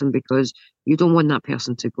toxic person because you don't want that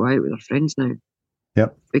person to go out with their friends now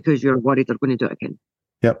Yep. because you're worried they're going to do it again.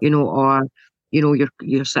 Yep. Or,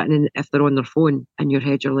 you're sitting in, if they're on their phone in your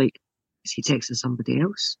head, you're like, is he texting somebody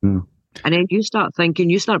else? Mm. And then you start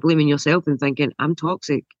blaming yourself and thinking, I'm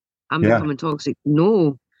toxic. I'm Yeah. becoming toxic.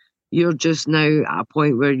 No, you're just now at a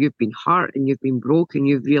point where you've been hurt and you've been broken.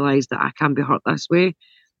 You've realized that I can't be hurt this way.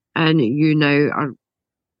 And you now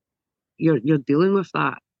you're dealing with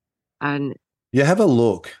that. And You have a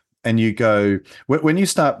look and you go, when you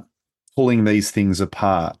start pulling these things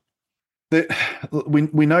apart, that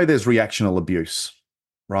we know there's reactional abuse,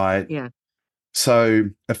 right? yeah, So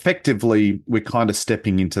effectively, we're kind of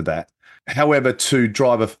stepping into that. However, to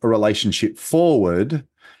drive a relationship forward,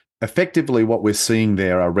 effectively what we're seeing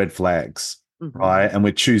there are red flags, right? And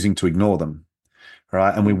we're choosing to ignore them,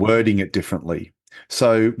 right? And we're wording it differently.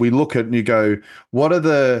 So we look at and you go, what are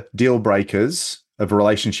the deal breakers of a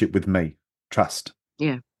relationship with me? Trust.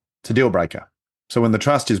 yeah, It's a deal breaker. So when the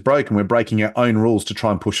trust is broken, we're breaking our own rules to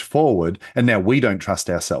try and push forward. And now we don't trust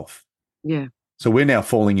ourselves. yeah. So we're now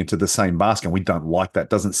falling into the same basket. And we don't like that. It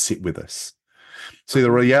doesn't sit with us. So the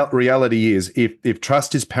reality is if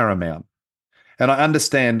trust is paramount, and I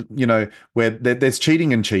understand, where there's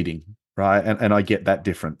cheating and cheating, right? And I get that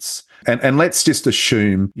difference. And let's just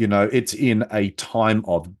assume, it's in a time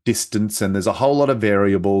of distance and there's a whole lot of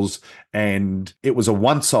variables and it was a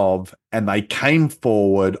once of, and they came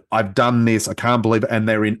forward, I've done this, I can't believe it, and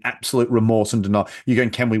they're in absolute remorse and denial. You're going,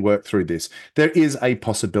 can we work through this? There is a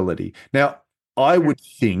possibility. Now, I would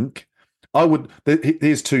think,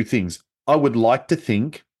 here's two things. I would like to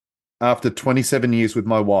think after 27 years with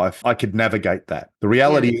my wife, I could navigate that. The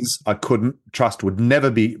reality is I couldn't. Trust would never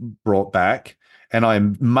be brought back. And I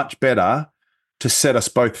am much better to set us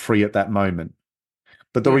both free at that moment.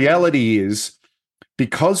 But the reality is,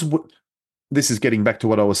 because this is getting back to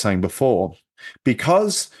what I was saying before,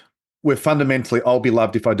 because we're fundamentally, I'll be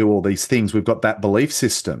loved if I do all these things, we've got that belief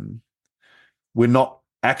system, we're not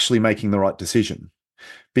actually making the right decision.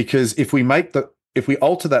 Because if we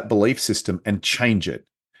alter that belief system and change it,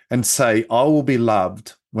 and say, I will be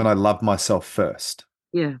loved when I love myself first.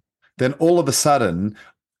 Yeah. Then all of a sudden,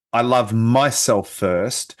 I love myself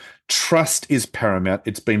first. Trust is paramount.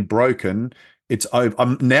 It's been broken. It's over.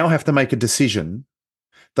 I now have to make a decision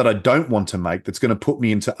that I don't want to make that's going to put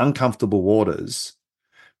me into uncomfortable waters,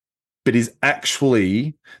 but is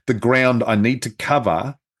actually the ground I need to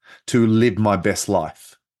cover to live my best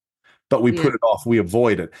life. But we put it off, we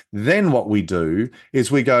avoid it. Then what we do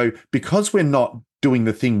is we go, because we're not doing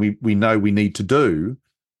the thing we know we need to do,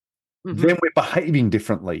 Hmm. then we're behaving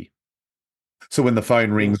differently. So when the phone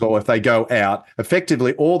Yeah. rings or if they go out,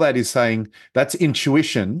 effectively all that is saying that's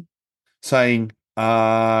intuition saying,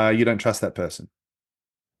 you don't trust that person.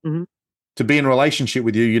 Hmm. To be in a relationship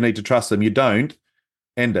with you, you need to trust them. You don't,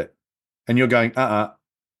 end it. And you're going,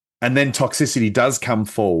 And then toxicity does come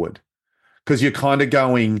forward because you're kind of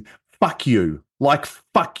going, fuck you, like,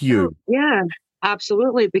 fuck Oh, you. yeah,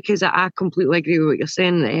 absolutely. Because I completely agree with what you're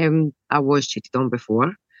saying. I was cheated on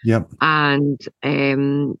before, Yep. and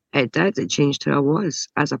it changed who I was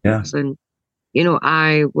as a Yeah. person.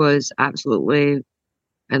 I was absolutely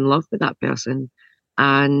in love with that person,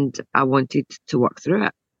 and I wanted to work through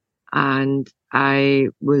it. And I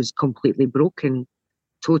was completely broken,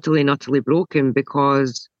 totally and utterly broken,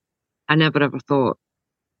 because I never ever thought,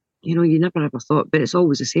 you never ever thought, but it's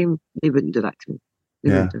always the same. They wouldn't do that to me. They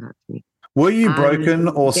Yeah. wouldn't do that to me. Were you And broken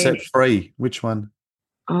or then, set free? Which one?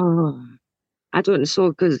 oh, I don't know. So,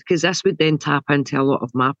 because this would then tap into a lot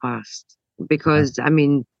of my past. Yeah. Because, I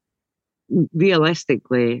mean,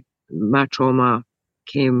 realistically, my trauma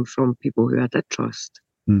came from people who I did trust,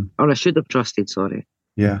 Mm. or I should have trusted, sorry,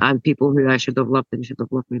 Yeah. and people who I should have loved and should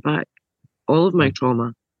have loved me back. All of my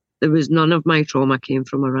trauma, there was none of my trauma came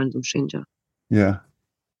from a random stranger. Yeah.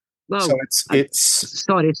 So Well, it's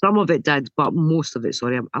sorry, some of it did, but most of it,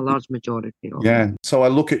 sorry, a large majority of it. yeah. So I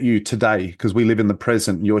look at you today because we live in the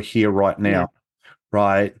present. You're here right Yeah, now,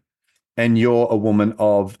 right? And you're a woman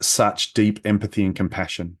of such deep empathy and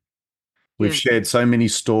compassion. We've yeah, shared so many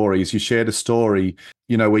stories. You shared a story,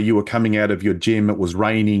 where you were coming out of your gym, it was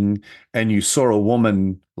raining, and you saw a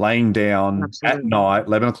woman laying down at absolutely. night,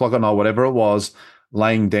 11 o'clock at night, whatever it was,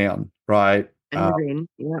 laying down, right? In the rain,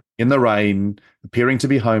 yeah. In the rain, appearing to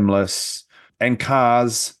be homeless, and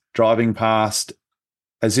cars driving past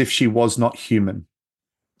as if she was not human.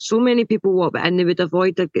 So many people walk, and they would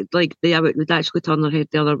avoid like they would actually turn their head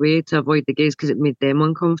the other way to avoid the gaze because it made them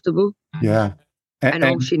uncomfortable. Yeah. And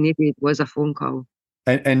all And she needed was a phone call.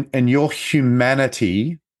 and your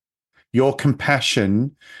humanity, your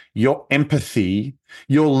compassion, your empathy,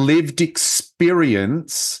 your lived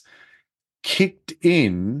experience kicked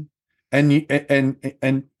in, and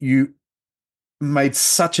you made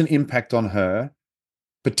such an impact on her, Yeah.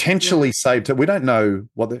 potentially saved her. We don't know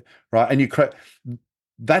what the right, and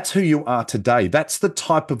that's who you are today. That's the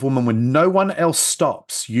type of woman when no one else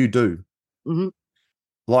stops, you do. Hmm.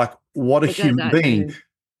 Like, what a It did human being. actually.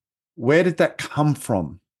 Where did that come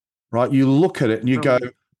from? Right? You look at it and you go,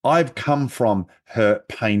 From. I've come from hurt,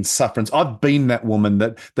 pain, sufferance. I've been that woman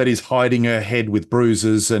that is hiding her head with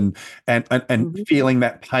bruises and Hmm. feeling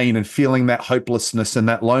that pain and feeling that hopelessness and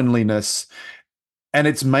that loneliness. And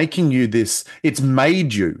it's making you this, it's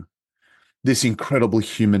made you this incredible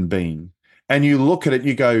human being. And you look at it,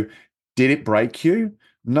 you go, did it break you?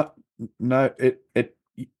 No, no,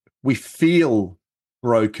 we feel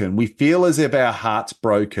broken. We feel as if our heart's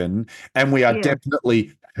broken and we are Yeah,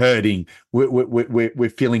 definitely hurting. We're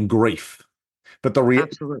feeling grief. But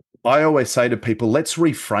absolutely. I always say to people, let's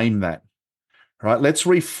reframe that, right? Let's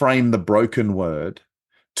reframe the broken word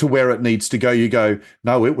to where it needs to go. You go,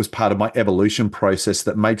 no, it was part of my evolution process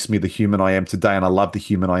that makes me the human I am today. And I love the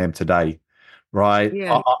human I am today, right?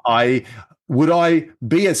 Yeah. Would I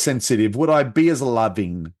be as sensitive? Would I be as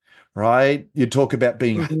loving? Right? You talk about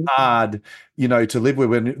being Hmm. hard, to live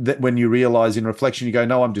with. When you realize in reflection, you go,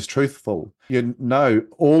 "No, I'm just truthful." You know,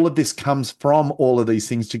 all of this comes from all of these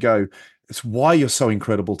things. To go, it's why you're so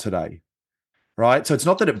incredible today, right? So it's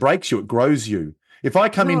not that it breaks you; it grows you. If I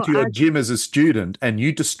come No, into your gym as a student and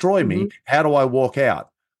you destroy me, hmm how do I walk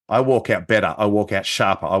out? I walk out better. I walk out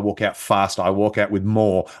sharper. I walk out faster. I walk out with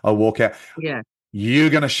more. I walk out. yeah. You're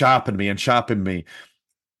going to sharpen me and sharpen me,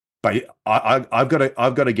 but I've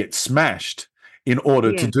got to get smashed in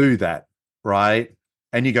order to Yeah. do that, right?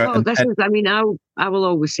 And you go, Well, this is, I mean, I will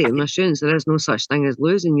always say to my students, there is no such thing as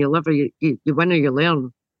losing. You live or you win or you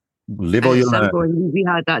learn. live And or you it's learn. simple. And we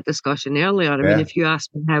had that discussion earlier. I mean, Yeah, if you ask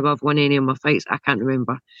me how I've won any of my fights, I can't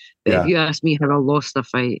remember. But if yeah, you ask me how I lost a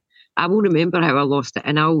fight, I will remember how I lost it.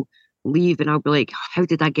 And I'll leave and I'll be like, how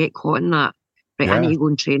did I get caught in that? Right, I need yeah, to go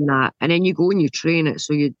and train that. And then you go and you train it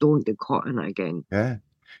so you don't get caught in it again. yeah,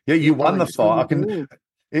 yeah. You You know, won the and so fight. you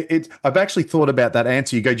go. I've actually thought about that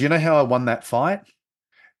answer. You go, do you know how I won that fight?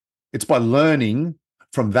 It's by learning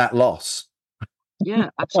from that loss. Yeah,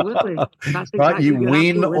 absolutely. That's Right? You you're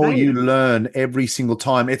win absolutely or right. you learn every single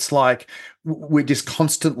time. It's like we're just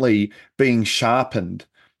constantly being sharpened.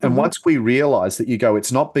 And Hmm. once we realize that you go,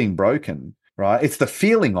 it's not being broken, right? It's the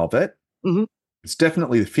feeling of it. Hmm. It's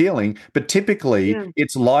definitely the feeling, but typically Yeah,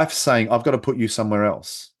 it's life saying, I've got to put you somewhere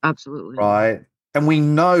else, absolutely. right? And we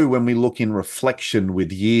know when we look in reflection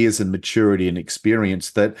with years and maturity and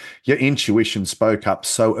experience that your intuition spoke up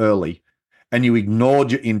so early and you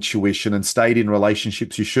ignored your intuition and stayed in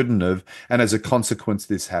relationships you shouldn't have. And as a consequence,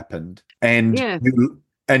 this happened. Yeah.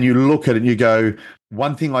 And you look at it and you go,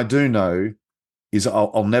 one thing I do know is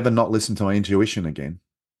I'll never not listen to my intuition again.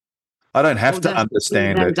 I don't have Well, to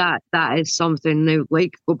understand it. that is something now.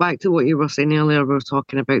 Like, go back to what you were saying earlier. We were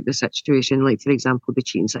talking about the situation, like for example, the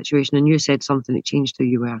cheating situation, and you said something that changed who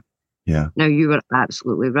you were. Yeah. Now you were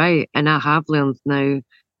absolutely right, and I have learned now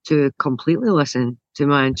to completely listen to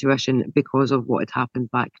my intuition because of what had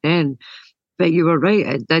happened back then. But you were right;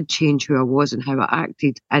 it did change who I was and how I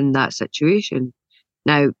acted in that situation.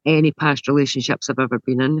 Now, any past relationships I've ever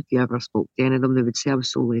been in, if you ever spoke to any of them, they would say I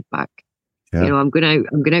was so laid back. You Yeah. know, I'm going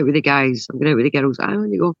out with the guys, I'm going out with the girls. I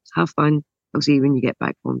want to go have fun. I'll see you when you get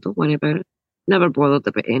back home. Don't worry about it. Never bothered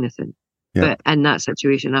about anything. Yeah. But in that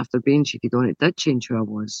situation, after being cheated on, it did change who I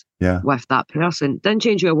was Yeah. with that person. Didn't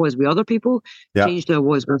change who I was with other people, Yeah. changed who I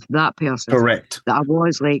was with that person. Correct. That I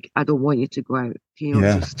was like, I don't want you to go out. Can you not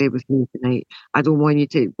Yeah. just stay with me tonight? I don't want you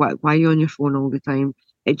to, why are you on your phone all the time?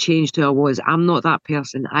 It changed who I was. I'm not that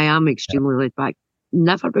person. I am extremely laid back.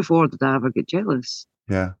 Never before did I ever get jealous.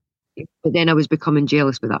 Yeah. But then I was becoming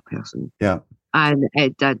jealous with that person. Yeah. And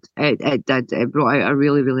it brought out a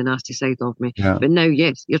really, really nasty side of me. Yeah. But now,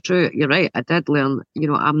 yes, you're right. I did learn,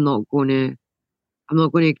 I'm not going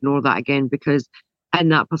to ignore that again, because in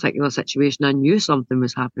that particular situation, I knew something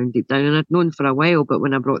was happening deep down and I'd known for a while. But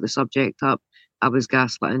when I brought the subject up, I was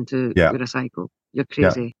gaslit into, Yeah. you're a psycho. You're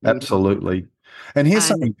Yeah. crazy. Absolutely. And here's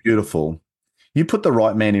And something beautiful. You put the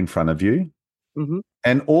right man in front of you, mhm,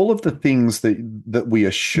 and all of the things that we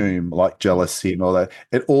assume, like jealousy and all that,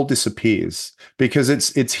 it all disappears because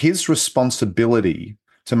it's his responsibility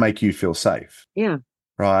to make you feel safe. yeah,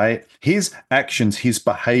 Right? His actions, his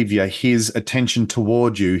behavior, his attention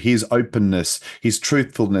toward you, his openness, his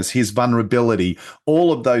truthfulness, his vulnerability,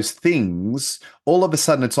 all of those things, all of a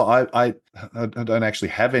sudden it's like, I don't actually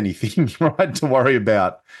have anything, right, to worry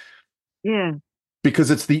about, yeah,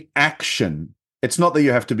 because it's the action. It's not that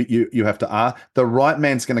you have to be, you have to, the right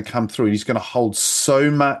man's going to come through and he's going to hold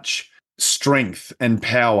so much strength and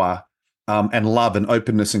power, and love and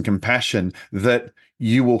openness and compassion that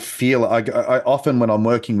you will feel. I often, when I'm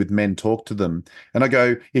working with men, talk to them and I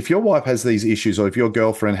go, if your wife has these issues or if your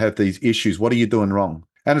girlfriend has these issues, what are you doing wrong?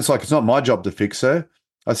 And it's like, it's not my job to fix her.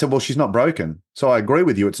 I said, well, she's not broken. So I agree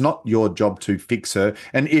with you. It's not your job to fix her.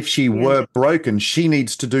 And if she yeah, were broken, she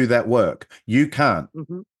needs to do that work. You can't,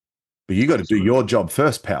 hmm, but you got to do absolutely, your job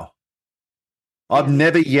first, pal. I've yeah,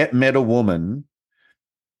 never yet met a woman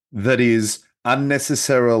that is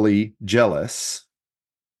unnecessarily jealous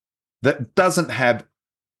that doesn't have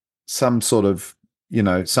some sort of,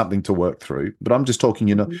 something to work through. But I'm just talking,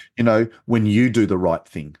 hmm, when you do the right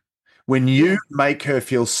thing, when you yeah, make her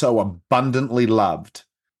feel so abundantly loved,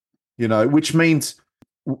 which means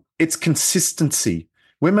it's consistency.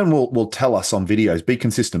 Women will tell us on videos, be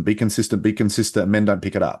consistent, be consistent, be consistent. Men don't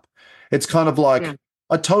pick it up. It's kind of yeah, like,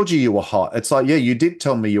 I told you were hot. It's like, yeah, you did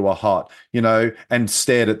tell me you were hot, and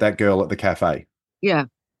stared at that girl at the cafe. yeah.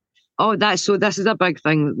 Oh, this is a big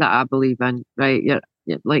thing that I believe in, right? You're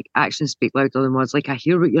like, actions speak louder than words. Like, I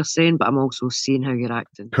hear what you're saying, but I'm also seeing how you're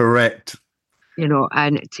acting. Correct.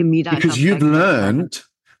 And to me, that's a Because you've big, big thing. learned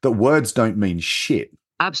that words don't mean shit.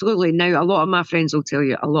 Absolutely. Now, a lot of my friends will tell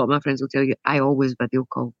you, I always video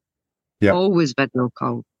call. Yep. Always video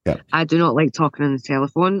call. Yep. I do not like talking on the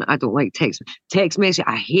telephone. I don't like text message.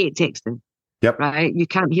 I hate texting, Yep. right? You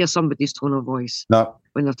can't hear somebody's tone of voice No.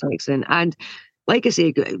 when they're texting. And like I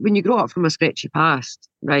say, when you grow up from a sketchy past,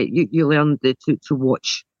 right, you learn to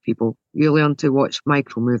watch people. You learn to watch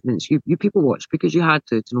micro movements. You people watch because you had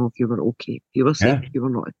to know if you were okay, if you were safe, Yeah. if you were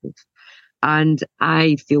not safe. And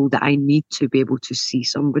I feel that I need to be able to see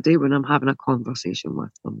somebody when I'm having a conversation with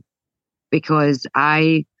them, because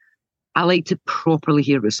I like to properly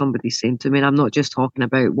hear what somebody's saying to me. And I'm not just talking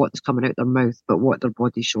about what's coming out their mouth, but what their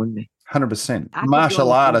body's showing me. 100%. I could be on Martial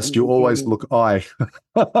the phone artist, and you you tell always me. look eye.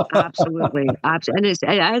 Absolutely, absolutely,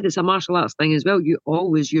 and it's a martial arts thing as well. You're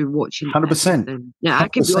watching 100%. everything. Now, I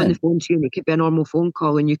could be on the 100%. phone to you, and it could be a normal phone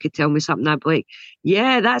call, and you could tell me something. I'd be like,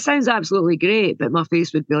 "Yeah, that sounds absolutely great," but my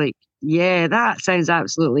face would be like, "Yeah, that sounds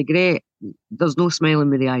absolutely great." There's no smiling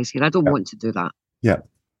with the eyes here. I don't Yeah. want to do that, Yeah.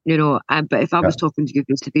 But if I Yeah. was talking to you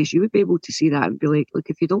face to face, you would be able to see that and be like, "Look,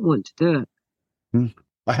 if you don't want to do it, Mm.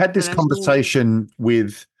 I had this there is no." conversation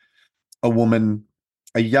with a woman,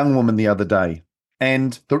 a young woman the other day,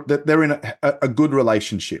 and they're in a good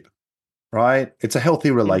relationship, right? It's a healthy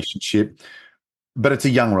Yeah, relationship, but it's a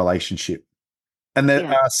young relationship. And there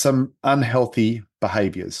yeah, are some unhealthy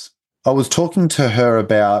behaviors. I was talking to her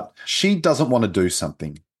about she doesn't want to do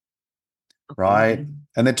something, Okay. right?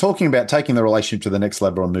 And they're talking about taking the relationship to the next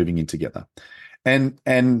level and moving in together. And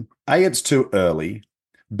A, it's too early.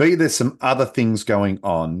 B, there's some other things going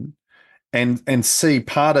on. And C,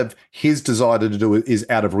 part of his desire to do it is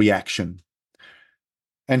out of reaction.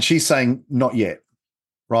 And she's saying, not yet,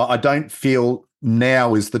 right? I don't feel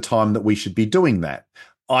now is the time that we should be doing that.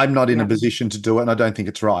 I'm not in a Yeah. position to do it, and I don't think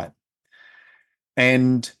it's right.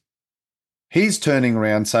 And he's turning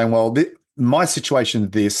around saying, well, my situation is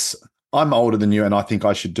this. I'm older than you, and I think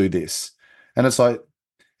I should do this. And it's like,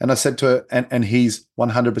 and I said to her, and he's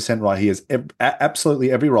 100% right. He has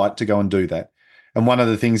absolutely every right to go and do that. And one of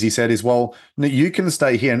the things he said is, well, you can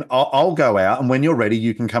stay here and I'll go out. And when you're ready,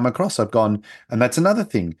 you can come across. I've gone, and that's another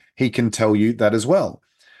thing. He can tell you that as well.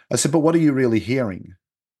 I said, but what are you really hearing?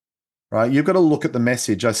 Right? You've got to look at the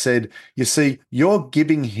message. I said, you see, you're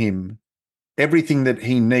giving him everything that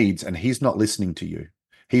he needs and he's not listening to you.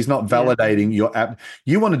 He's not validating your app.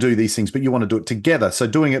 You want to do these things, but you want to do it together. So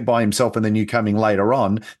doing it by himself and then you coming later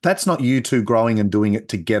on, that's not you two growing and doing it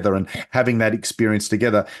together and having that experience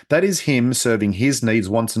together. That is him serving his needs,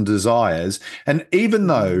 wants, and desires. And even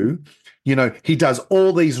though, he does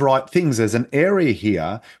all these right things, there's an area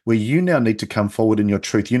here where you now need to come forward in your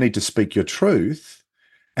truth. You need to speak your truth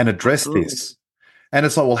and address this. And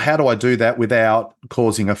it's like, well, how do I do that without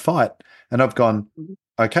causing a fight? And I've gone,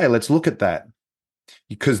 okay, let's look at that.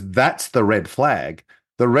 Because that's the red flag.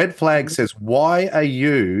 The red flag says, why are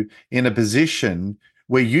you in a position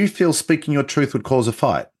where you feel speaking your truth would cause a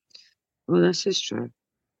fight? Well, this is true.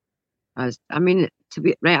 I mean, to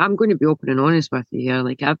be right, I'm going to be open and honest with you here.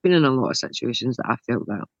 Like, I've been in a lot of situations that I felt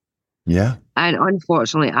that. Yeah. And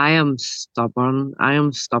unfortunately, I am stubborn. I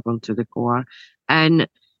am stubborn to the core.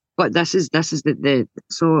 But this is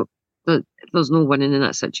so if there's no winning in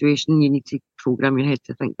that situation, you need to program your head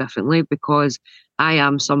to think differently, because I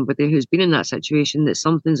am somebody who's been in that situation that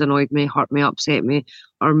something's annoyed me, hurt me, upset me,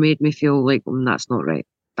 or made me feel like, that's not right.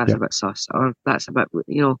 That's a bit sus, or that's a bit,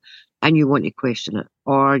 and you want to question it,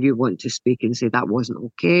 or you want to speak and say that wasn't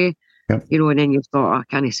okay. Yep. And then you've thought, I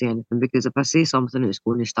can't say anything because if I say something, it's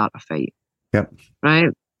going to start a fight. Yep. Right.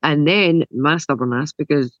 And then my stubbornness,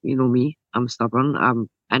 because me, I'm stubborn,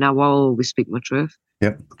 and I will always speak my truth.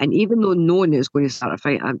 Yep. And even though knowing it's going to start a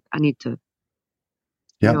fight, I need to,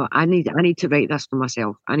 I need to write this for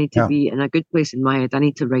myself. I need to be in a good place in my head. I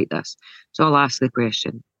need to write this. So I'll ask the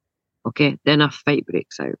question. Okay. Then a fight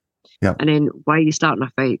breaks out. Yeah. And then, why are you starting a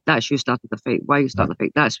fight? That's you started the fight. Why are you starting a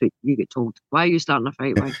fight? That's what you get told. Why are you starting a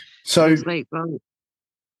fight? Why? So it's like, well,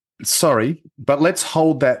 sorry, but let's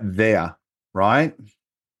hold that there, right?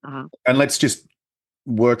 And let's just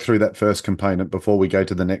work through that first component before we go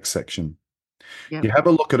to the next section. Yep. You have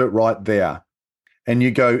a look at it right there. And you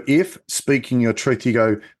go, if speaking your truth, you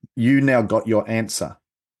go, you now got your answer.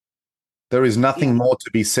 There is nothing more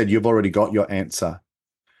to be said. You've already got your answer.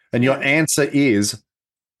 And your answer is,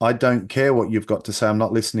 I don't care what you've got to say. I'm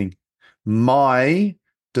not listening. My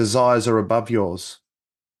desires are above yours.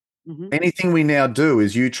 Anything we now do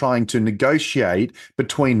is you trying to negotiate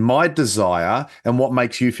between my desire and what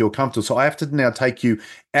makes you feel comfortable. So I have to now take you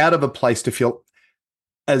out of a place to feel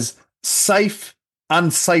as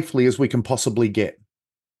unsafely as we can possibly get.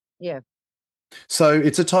 Yeah. So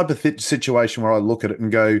it's a type of situation where I look at it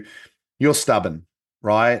and go, you're stubborn,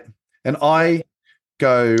 right? And I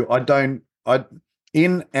go,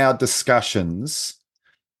 in our discussions,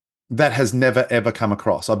 that has never, ever come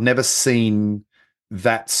across. I've never seen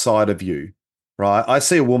that side of you, right? I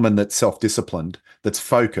see a woman that's self-disciplined, that's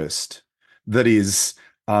focused, that is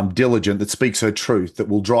diligent, that speaks her truth, that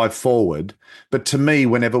will drive forward. But to me,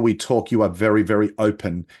 whenever we talk, you are very, very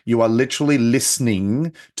open. You are literally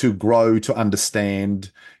listening to grow, to understand.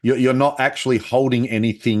 You're not actually holding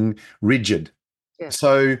anything rigid. Yeah.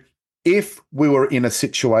 So if we were in a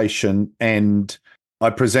situation and I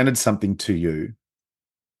presented something to you,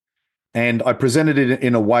 and I presented it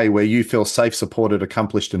in a way where you feel safe, supported,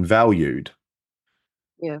 accomplished, and valued.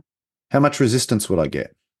 Yeah. How much resistance would I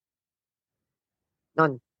get?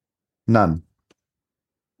 None. None.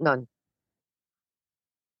 None.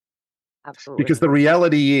 Absolutely. Because the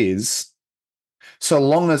reality is, so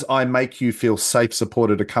long as I make you feel safe,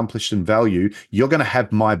 supported, accomplished, and valued, you're going to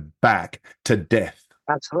have my back to death.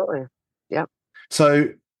 Absolutely. Yep. So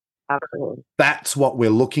absolutely. That's what we're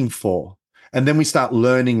looking for. And then we start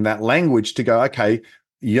learning that language to go, okay,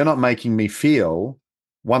 you're not making me feel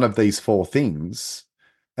one of these four things.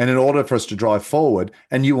 And in order for us to drive forward,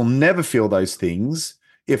 and you will never feel those things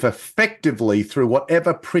if effectively through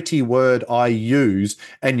whatever pretty word I use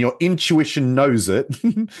and your intuition knows it,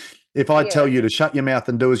 if I tell you to shut your mouth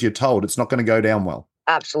and do as you're told, it's not going to go down well.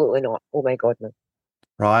 Absolutely not. Oh my God, no.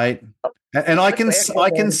 right? And It's I the can question I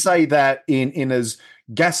can then. say that in as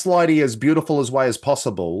gaslighty as beautiful as way as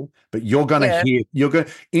possible, but you're going to Yeah, hear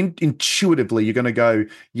intuitively you're going to go,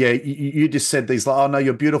 yeah, you just said these like, oh no,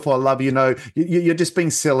 you're beautiful, I love you, no, you're just being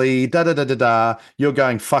silly, da da da da da. You're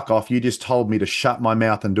going fuck off. You just told me to shut my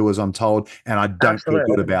mouth and do as I'm told, and I don't feel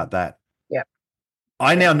good absolutely. about that. Yeah,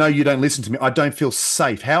 I yeah. now know you don't listen to me. I don't feel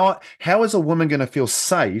safe. How is a woman going to feel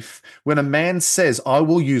safe when a man says, I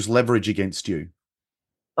will use leverage against you?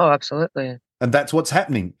 Oh, absolutely. And that's what's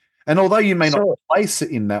happening. And although you may not So, place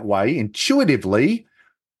it in that way, intuitively,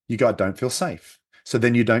 you go, I don't feel safe. So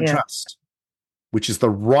then you don't yeah, trust, which is the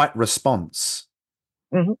right response.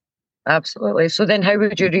 hmm absolutely. So then how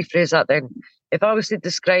would you rephrase that then? If I was to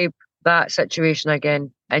describe that situation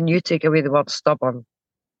again and you take away the word stubborn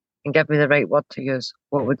and give me the right word to use,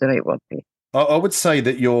 what would the right word be? I would say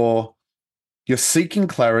that you're seeking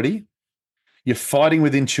clarity, you're fighting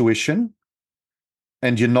with intuition,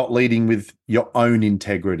 and you're not leading with your own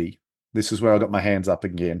integrity. This is where I got my hands up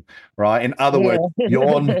again, right? In other words, Yeah.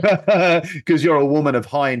 you're because you're a woman of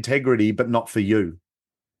high integrity, but not for you.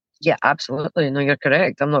 Yeah, absolutely. No, you're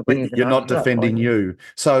correct. I'm not going to even You're not argue that defending point. you.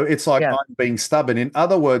 So it's like Yeah. I'm being stubborn. In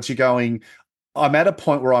other words, you're going, I'm at a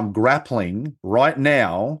point where I'm grappling right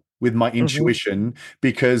now with my hmm intuition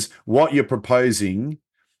because what you're proposing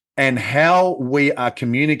and how we are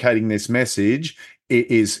communicating this message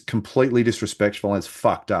is completely disrespectful and it's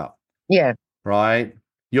fucked up, Yeah. right?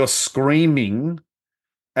 You're screaming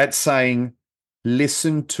at saying,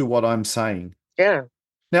 listen to what I'm saying. Yeah.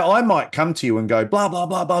 Now, I might come to you and go, blah, blah,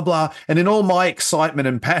 blah, blah, blah. And in all my excitement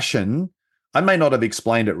and passion, I may not have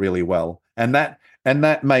explained it really well. And that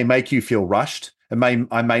may make you feel rushed. I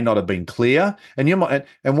may not have been clear.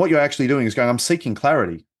 And what you're actually doing is going, I'm seeking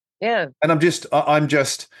clarity. Yeah. And I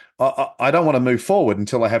don't want to move forward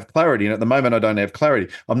until I have clarity. And at the moment, I don't have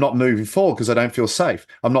clarity. I'm not moving forward because I don't feel safe.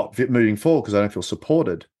 I'm not moving forward because I don't feel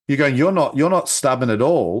supported. You're going, you're not stubborn at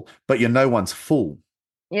all, but you're no one's fool.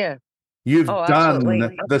 Yeah. Oh, You've absolutely.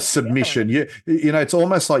 done the Yeah. submission. It's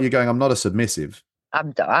almost like you're going, I'm not a submissive.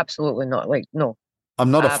 Absolutely not. Like, no,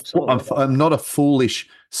 I'm not absolutely not. I'm not a foolish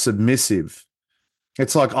submissive.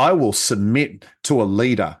 It's like I will submit to a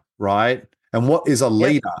leader, right? And what is a Yep.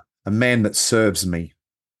 leader? A man that serves me,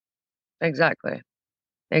 Exactly.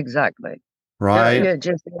 Exactly. right? You're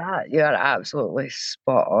just that. You're absolutely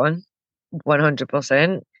spot on.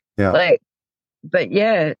 100%. Yeah. Like, but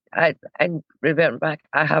yeah, and reverting back,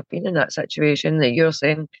 I have been in that situation that you're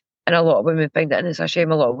saying, and a lot of women find it, and it's a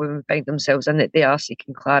shame a lot of women find themselves in it. They are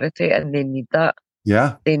seeking clarity and they need that.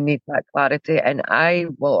 Yeah. They need that clarity. And I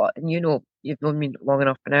will, and you've known me long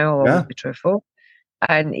enough now, I'll always Yeah. be truthful.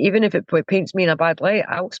 And even if it paints me in a bad light,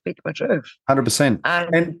 I'll speak my truth. 100%.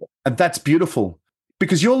 And And that's beautiful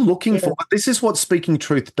because you're looking yeah, for this is what speaking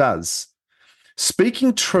truth does.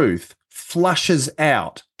 Speaking truth flushes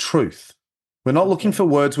out truth. We're not looking yeah, for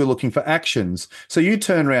words, we're looking for actions. So you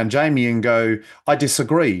turn around, Jamie, and go, I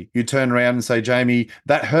disagree. You turn around and say, Jamie,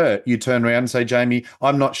 that hurt. You turn around and say, Jamie,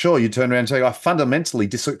 I'm not sure. You turn around and say, I fundamentally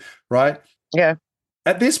disagree, right? yeah,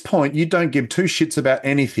 At this point, you don't give two shits about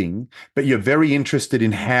anything, but you're very interested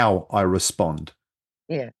in how I respond.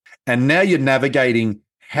 yeah, And now you're navigating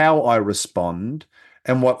how I respond.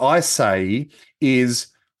 And what I say is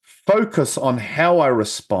focus on how I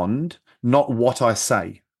respond, not what I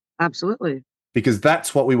say, absolutely. because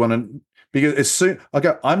that's what we want to. Because as soon I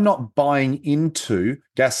go, I'm not buying into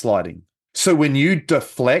gaslighting. So when you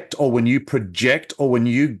deflect or when you project or when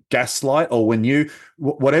you gaslight or when you,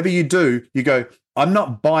 whatever you do, you go, I'm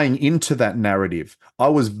not buying into that narrative. I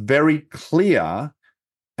was very clear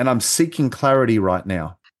and I'm seeking clarity right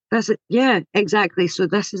now. That's it. Yeah, exactly. So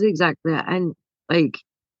this is exactly it. And like,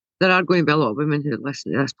 there are going to be a lot of women who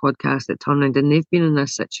listen to this podcast that turn around and they've been in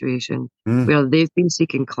this situation Mm, where they've been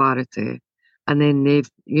seeking clarity. And then they've,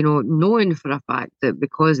 knowing for a fact that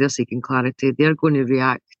because they're seeking clarity, they're going to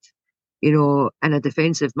react, in a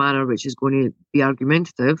defensive manner, which is going to be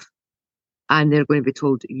argumentative. And they're going to be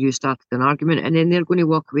told, you started an argument. And then they're going to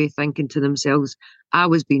walk away thinking to themselves, I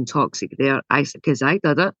was being toxic there. Because I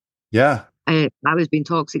did it. yeah. I was being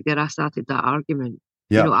toxic there. I started that argument.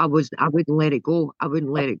 Yeah. I wouldn't let it go. I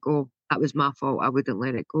wouldn't let it go. That was my fault. I wouldn't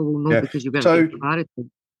let it go. Well, no, Yeah. because you weren't So getting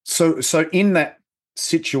clarity. so in that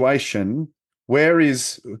situation, where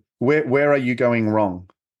are you going wrong?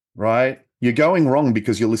 Right? You're going wrong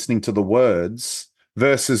because you're listening to the words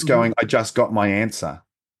versus hmm going, I just got my answer.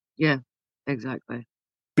 Yeah, exactly.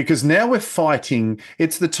 Because now we're fighting.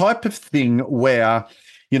 It's the type of thing where,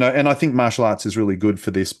 and I think martial arts is really good for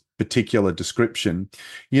this particular description.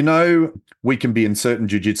 We can be in certain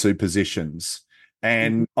jiu-jitsu positions hmm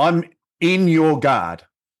and I'm in your guard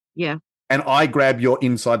Yeah. and I grab your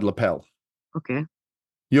inside lapel, Okay.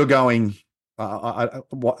 you're going,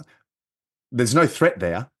 what? There's no threat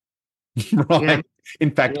there, Yeah. right?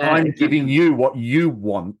 In fact, Yeah. I'm giving you what you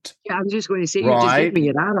want, Yeah, I'm just going to say, you just give right? me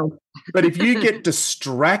your arrow. But if you get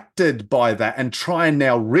distracted by that and try and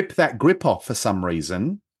now rip that grip off for some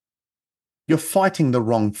reason, you're fighting the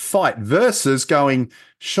wrong fight versus going,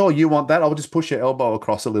 sure, you want that. I'll just push your elbow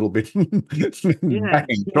across a little bit. Yeah. Bang, So you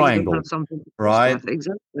don't triangle, have something to push right? with.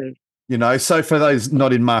 Exactly. So for those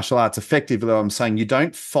not in martial arts, effectively, I'm saying you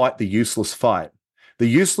don't fight the useless fight. The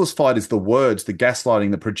useless fight is the words, the gaslighting,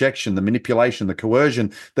 the projection, the manipulation, the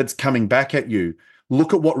coercion that's coming back at you.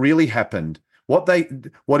 Look at what really happened. What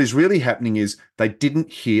is really happening is they didn't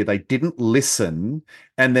hear, they didn't listen,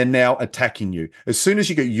 and they're now attacking you. As soon as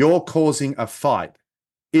you're causing a fight.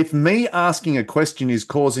 If me asking a question is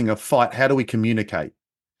causing a fight, how do we communicate?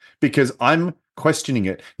 Because I'm questioning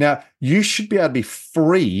it. Now, you should be able to be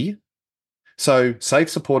free. So safe,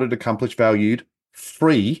 supported, accomplished, valued,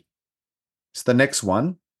 free. It's the next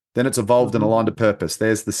one. Then it's evolved and aligned to purpose.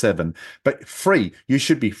 There's the 7. But free. You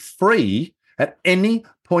should be free at any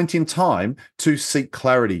point in time to seek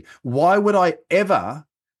clarity. Why would I ever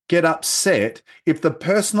get upset if the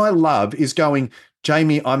person I love is going,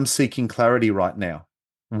 Jamie, I'm seeking clarity right now?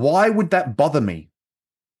 Why would that bother me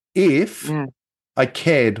if Yeah. I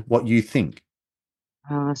cared what you think?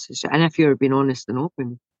 And if you're being honest and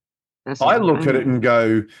open, this is I the look at it thing. and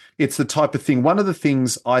go, it's the type of thing. One of the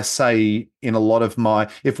things I say in a lot of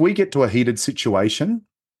if we get to a heated situation,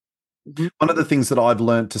 Mhm. one of the things that I've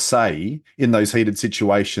learned to say in those heated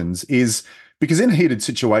situations is because in a heated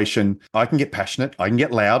situation, I can get passionate, I can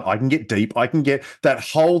get loud, I can get deep, that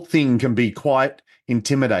whole thing can be quite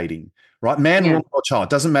intimidating, right? Man, Yeah. woman, or child,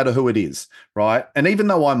 doesn't matter who it is, right? And even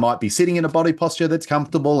though I might be sitting in a body posture that's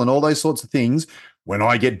comfortable and all those sorts of things, when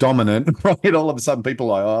I get dominant, right, all of a sudden people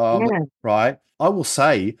are like, Yeah. right? I will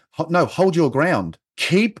say, no, hold your ground.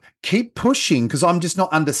 Keep pushing because I'm just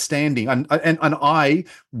not understanding. And I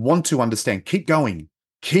want to understand. Keep going. Yeah.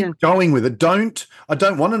 Keep going with it. I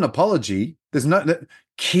don't want an apology.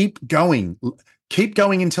 Keep going. Keep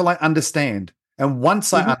going until I understand. And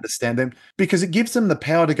once I Mhm. understand them, because it gives them the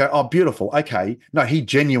power to go, oh, beautiful. Okay. No, he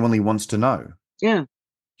genuinely wants to know. Yeah.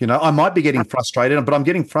 I might be getting frustrated, but I'm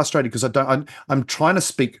getting frustrated because I'm trying to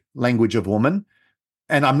speak language of woman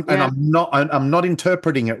and Yeah. I'm not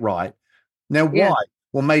interpreting it right. Now, Yeah. why?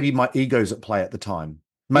 Well, maybe my ego's at play at the time.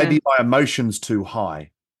 Yeah. Maybe my emotion's too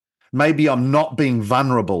high. Maybe I'm not being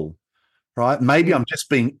vulnerable, right? Maybe Yeah. I'm just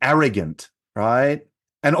being arrogant, right?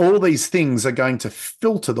 And all these things are going to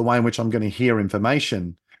filter the way in which I'm going to hear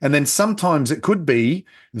information. And then sometimes it could be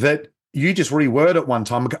that you just reword it one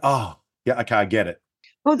time and go, oh, yeah, okay, I get it.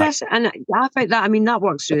 Well, and I think that, I mean, that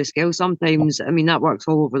works through the scale sometimes. I mean, that works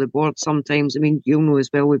all over the board sometimes. I mean, you'll know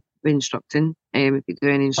as well with instructing, if you do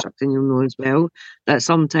any instructing, you'll know as well that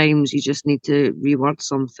sometimes you just need to reword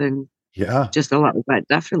something Yeah. just a little bit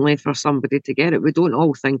differently for somebody to get it. We don't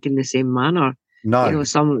all think in the same manner. No.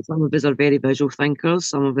 Some of us are very visual thinkers,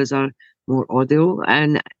 some of us are more audio,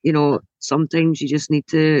 and sometimes you just need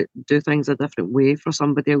to do things a different way for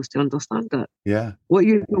somebody else to understand it. Yeah. What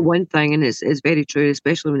you know, one thing, and it's very true,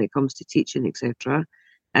 especially when it comes to teaching, etc.,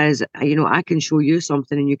 is I can show you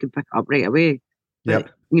something and you can pick it up right away,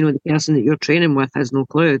 but Yep. the person that you're training with has no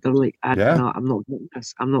clue. They're like, Yeah. no, I'm not getting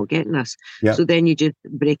this. I'm not getting this. So Yep. then you just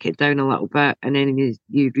break it down a little bit, and then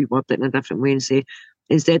you reword it in a different way and say,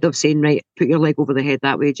 instead of saying, right, put your leg over the head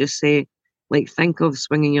that way, just say, like, think of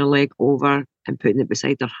swinging your leg over and putting it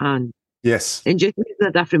beside your hand. Yes. And just use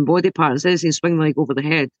a different body part. Instead of saying swing the leg over the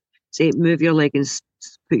head, say move your leg and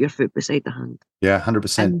put your foot beside the hand. Yeah.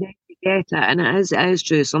 100%. And then you get it. And it is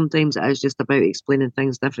true. Sometimes it is just about explaining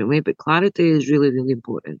things a different way, but clarity is really, really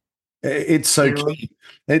important. It's so key.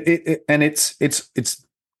 And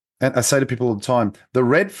and I say to people all the time, the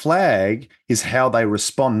red flag is how they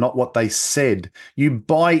respond, not what they said. You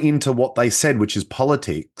buy into what they said, which is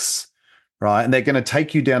politics, right? And they're going to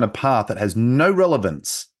take you down a path that has no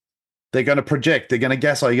relevance. They're going to project. They're going to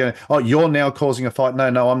gaslight. You're now causing a fight.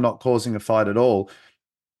 No, I'm not causing a fight at all.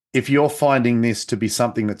 If you're finding this to be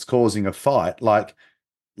something that's causing a fight, like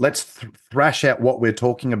let's thrash out what we're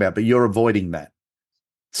talking about, but you're avoiding that.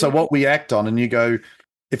 So Yeah. what we act on, and you go,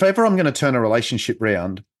 if ever I'm going to turn a relationship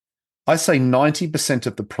round, I say 90%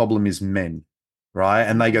 of the problem is men, right?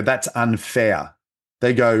 And they go, that's unfair.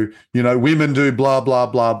 They go, women do blah, blah,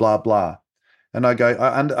 blah, blah, blah. And I go,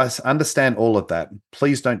 I understand all of that.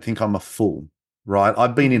 Please don't think I'm a fool, right?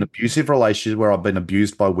 I've been in abusive relationships where I've been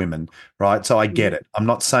abused by women, right? So I get it. I'm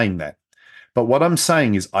not saying that. But what I'm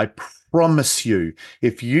saying is I promise you,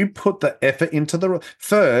 if you put the effort into the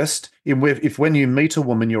first, if when you meet a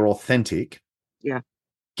woman, you're authentic, Yeah.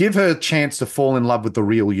 give her a chance to fall in love with the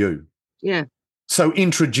real you. Yeah. So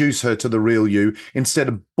introduce her to the real you instead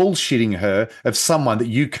of bullshitting her of someone that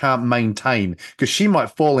you can't maintain, because she might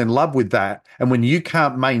fall in love with that. And when you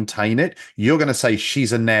can't maintain it, you're going to say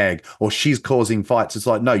she's a nag or she's causing fights. It's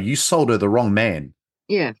like, no, you sold her the wrong man,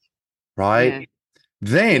 Yeah. Yeah. right? Yeah. I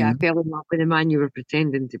Then, fell in love with the man you were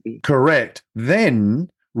pretending to be. correct. Then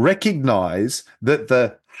recognize that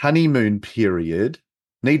the honeymoon period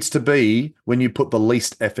needs to be when you put the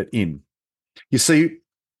least effort in. You see,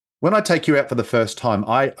 when I take you out for the first time,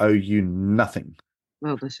 I owe you nothing.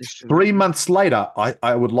 Well, this is true. 3 months later,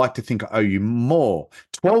 I would like to think I owe you more.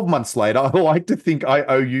 12 months later, I like to think I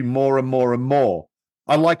owe you more and more and more.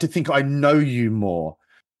 I like to think I know you more.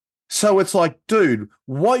 So it's like, dude,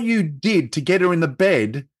 what you did to get her in the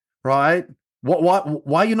bed, right? Why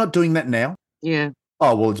are you not doing that now? Yeah.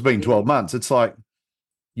 Oh, well, it's been 12 months. It's like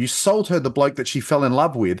you sold her the bloke that she fell in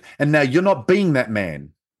love with, and now you're not being that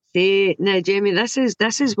man. See, now, Jamie, this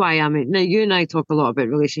is why now you and I talk a lot about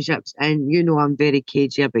relationships, and I'm very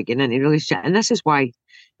cagey about getting into a relationship, and this is why.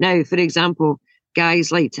 Now, for example,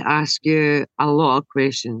 guys like to ask you a lot of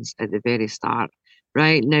questions at the very start,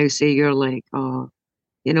 right? Now, say you're like, oh,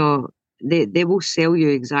 you know, they will sell you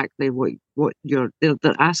exactly what they're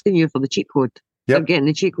asking you for the cheat code. They're Yep. getting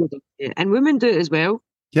the cheat code, and women do it as well.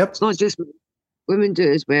 Yep. It's not just women do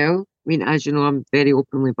it as well. I mean, as you know, I'm very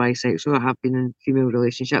openly bisexual. I have been in female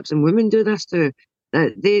relationships, and women do this too.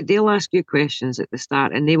 That they'll ask you questions at the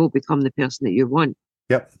start, and they will become the person that you want.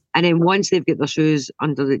 Yep. And then once they've got their shoes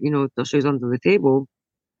under their shoes under the table,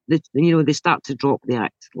 they start to drop the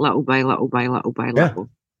act little by little by little by Yeah. little.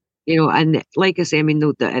 And like I say, I mean,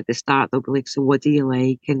 at the start they'll be like, "So what do you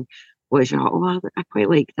like?" And what's your, "Oh, I quite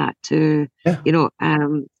like that too." Yeah. Or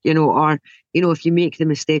if you make the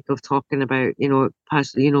mistake of talking about,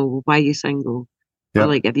 past, why you single, or Yep.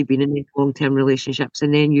 like, have you been in any long-term relationships,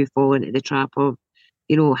 and then you fall into the trap of,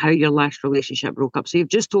 how your last relationship broke up. So you've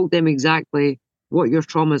just told them exactly what your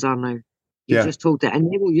traumas are now. You've Yeah. just told it,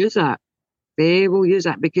 and they will use that. They will use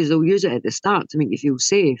that because they'll use it at the start to make you feel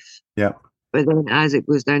safe. Yeah. But then as it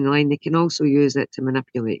goes down the line, they can also use it to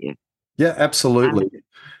manipulate you. Yeah. Absolutely. And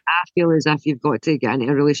I feel as if you've got to get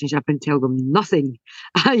into a relationship and tell them nothing.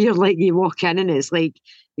 You're like, you walk in and it's like,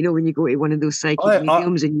 when you go to one of those psychic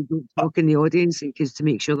mediums and you don't talk in the audience because to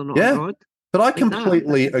make sure they're not Yeah. abroad. But I Like that.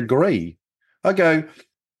 completely agree. I go,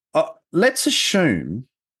 let's assume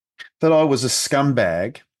that I was a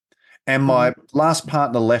scumbag and my last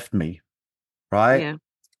partner left me, right? Yeah.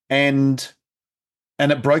 And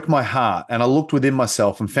it broke my heart. And I looked within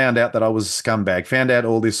myself and found out that I was a scumbag, found out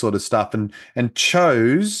all this sort of stuff and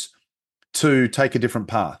chose to take a different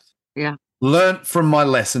path. Yeah. Learned from my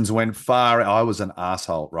lessons, went far. I was an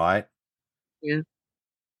asshole, right? Yeah.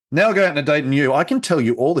 Now I go out and date you. I can tell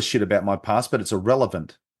you all the shit about my past, but it's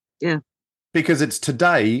irrelevant. Yeah. Because it's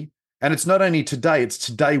today, and it's not only today, it's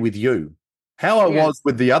today with you. How I was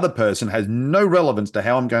with the other person has no relevance to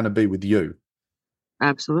how I'm going to be with you.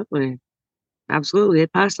 Absolutely. Absolutely. The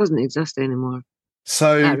past doesn't exist anymore.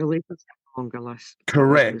 So that relationship no longer lasts.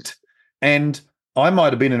 Correct. And I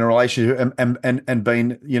might have been in a relationship and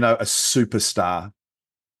been, a superstar.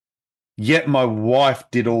 Yet my wife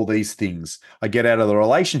did all these things. I get out of the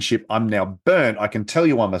relationship. I'm now burnt. I can tell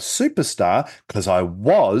you I'm a superstar because I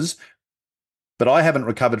was, but I haven't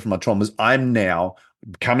recovered from my traumas. I'm now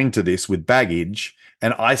coming to this with baggage,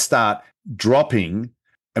 and I start dropping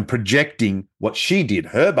and projecting what she did,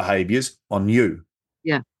 her behaviors, on you.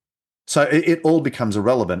 Yeah. So it all becomes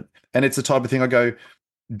irrelevant. And it's the type of thing I go,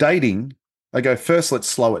 dating, I go, first, let's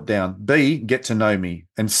slow it down. B, get to know me.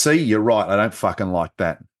 And C, you're right. I don't fucking like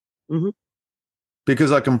that. Mm-hmm.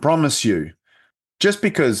 Because I can promise you, just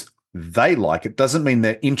because they like it doesn't mean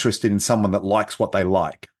they're interested in someone that likes what they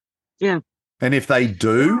like. Yeah. And if they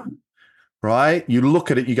do, right, you look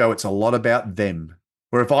at it, you go, it's a lot about them.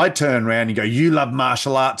 Where if I turn around and go, you love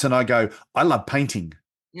martial arts, and I go, I love painting.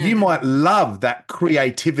 Yeah. You might love that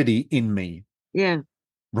creativity in me. Yeah.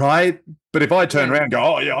 Right? But if I turn around and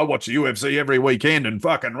go, oh, yeah, I watch the UFC every weekend and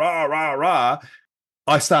fucking rah, rah, rah,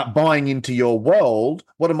 I start buying into your world.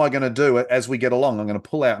 What am I going to do as we get along? I'm going to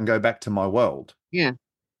pull out and go back to my world. Yeah.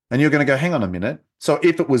 And you're going to go, hang on a minute. So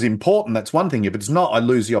if it was important, that's one thing. If it's not, I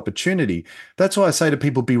lose the opportunity. That's why I say to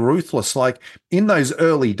people, be ruthless. Like in those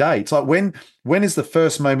early dates, like when is the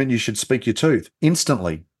first moment you should speak your truth?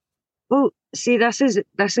 Instantly. Well, see, this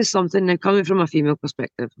is something now coming from a female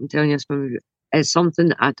perspective. I'm telling you, it's something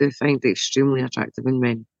that I do find extremely attractive in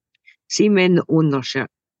men. See men that own their shit.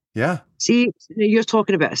 Yeah. See, you're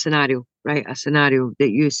talking about a scenario, right? A scenario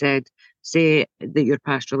that you said, say that your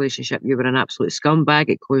past relationship, you were an absolute scumbag,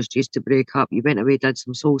 it caused you to break up, you went away, did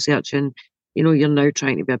some soul searching, you're now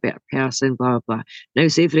trying to be a better person, blah, blah, blah. Now,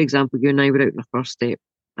 say, for example, you and I were out on a first date,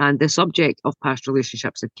 and the subject of past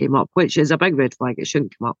relationships had came up, which is a big red flag. It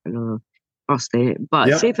shouldn't come up in a first date.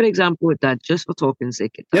 But say, Yep. for example, it did, just for talking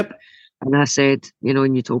sake, it did. Yep. And I said,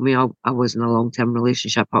 and you told me I was in a long term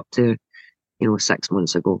relationship up to 6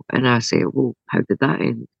 months ago. And I say, well, how did that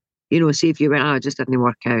end? See if you went, it just didn't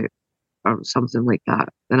work out or something like that.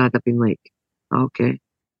 Then I'd have been like, okay.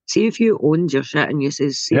 See if you owned your shit and you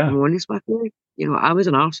says, see if Yeah. I'm honest with you, I was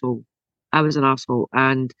an arsehole. I was an arsehole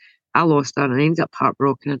and I lost her and I ended up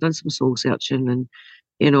heartbroken. I've done some soul searching and,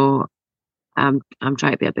 you know, I'm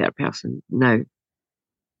trying to be a better person now.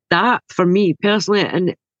 That for me personally,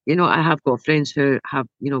 and I have got friends who have,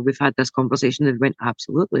 we've had this conversation and went,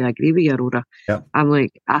 absolutely, I agree with you, Aurora. Yep. I'm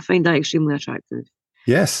like, I find that extremely attractive.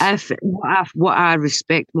 Yes. If what I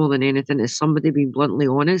respect more than anything is somebody being bluntly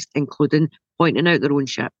honest, including pointing out their own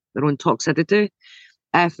shit, their own toxicity.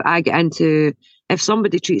 If I get into, if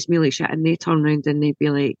somebody treats me like shit and they turn around and they be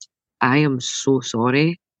like, I am so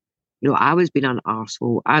sorry. I was being an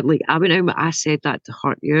arsehole. I went out, I said that to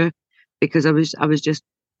hurt you because I was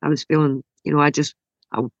feeling, I,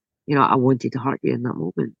 I wanted to hurt you in that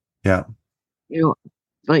moment. Yeah. You know,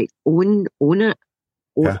 like own it,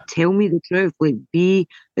 or Yeah. tell me the truth. Like be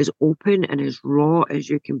as open and as raw as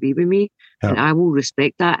you can be with me, Yeah. and I will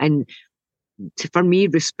respect that. And for me,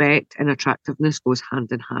 respect and attractiveness goes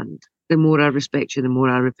hand in hand. The more I respect you, the more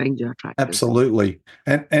I find you attractive. Absolutely.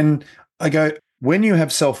 And I go, when you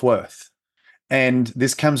have self-worth, and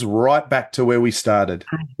this comes right back to where we started.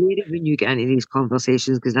 I hate it when you get into these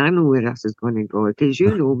conversations because I know where this is going to go. Because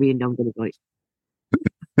you know me, and I'm going to be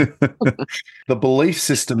like, The belief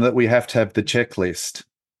system that we have to have the checklist,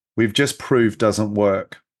 we've just proved doesn't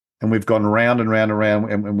work. And we've gone round and round and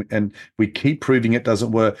round, and we keep proving it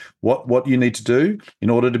doesn't work. What you need to do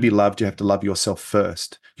in order to be loved, you have to love yourself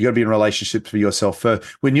first. You got to be in relationships with yourself first.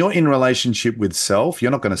 When you're in relationship with self,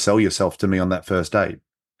 you're not going to sell yourself to me on that first date.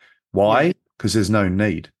 Why? Because there's no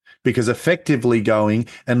need. Because effectively going,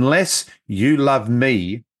 unless you love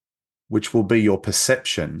me, which will be your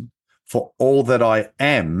perception, for all that I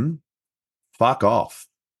am, fuck off.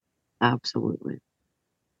 absolutely.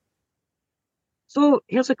 So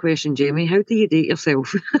here's a question, Jamie. How do you date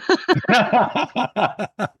yourself? How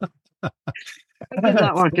does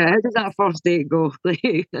that work out? How does that first date go?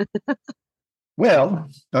 Well,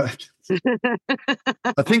 I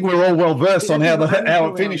think we're all well versed on how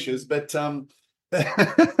it finishes, but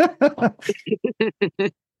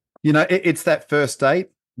it's that first date.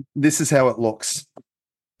 This is how it looks.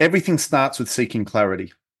 Everything starts with seeking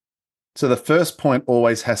clarity. So the first point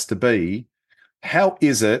always has to be, how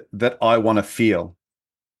is it that I want to feel?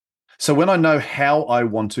 So when I know how I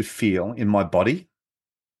want to feel in my body,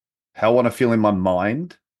 how I want to feel in my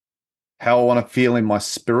mind, how I want to feel in my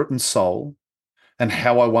spirit and soul, and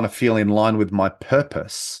how I want to feel in line with my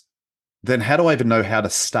purpose, then how do I even know how to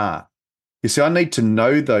start? You see, I need to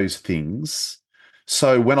know those things.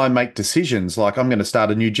 So when I make decisions like I'm going to start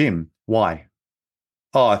a new gym, why?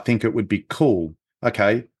 Oh, I think it would be cool.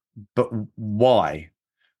 Okay, but why?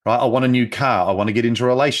 Right? I want a new car. I want to get into a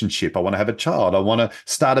relationship. I want to have a child. I want to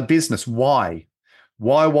start a business. Why?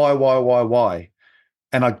 Why?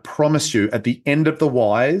 And I promise you, at the end of the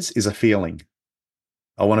whys is a feeling.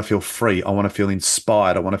 I want to feel free. I want to feel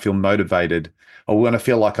inspired. I want to feel motivated. I want to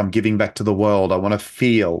feel like I'm giving back to the world. I want to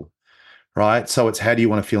feel, right? So it's how do you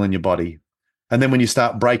want to feel in your body? And then when you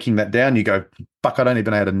start breaking that down, you go, fuck, I don't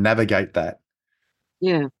even know how to navigate that.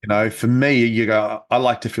 Yeah. For me, you go, I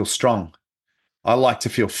like to feel strong. I like to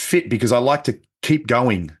feel fit because I like to keep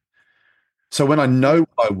going. So when I know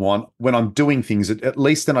what I want, when I'm doing things, at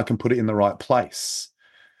least then I can put it in the right place.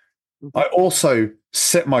 I also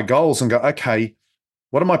set my goals and go, okay,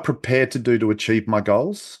 what am I prepared to do to achieve my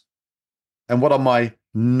goals? And what am I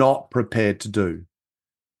not prepared to do?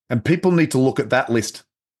 And people need to look at that list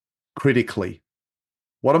critically.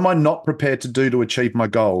 What am I not prepared to do to achieve my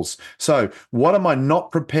goals? So what am I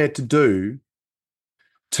not prepared to do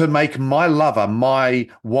to make my lover, my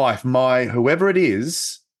wife, my whoever it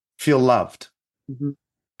is, feel loved?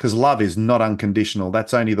 Because love is not unconditional.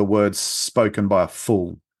 That's only the words spoken by a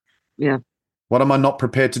fool. Yeah. What am I not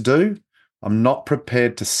prepared to do? I'm not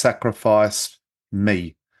prepared to sacrifice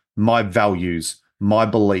me, my values, my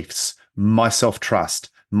beliefs, my self-trust,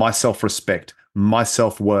 my self-respect, my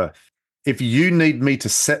self-worth. If you need me to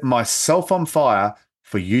set myself on fire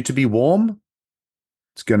for you to be warm,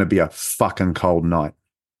 it's going to be a fucking cold night.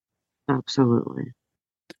 Absolutely.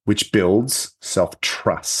 which builds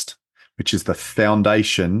self-trust, which is the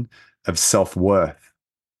foundation of self-worth.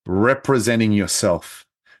 Representing yourself,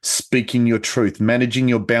 speaking your truth, managing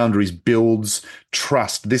your boundaries builds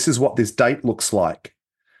trust. This is what this date looks like.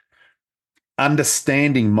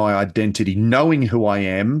 Understanding my identity, knowing who I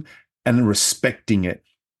am and respecting it.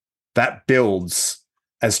 That builds.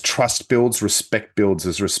 As trust builds, respect builds.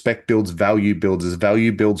 As respect builds, value builds. As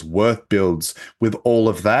value builds, worth builds. With all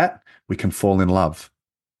of that, we can fall in love.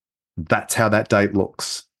 That's how that date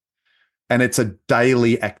looks. And it's a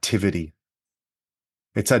daily activity.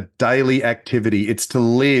 It's a daily activity. It's to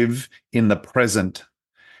live in the present.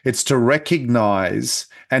 It's to recognize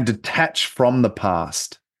and detach from the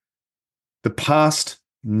past. The past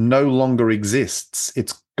no longer exists.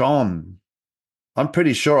 It's gone. I'm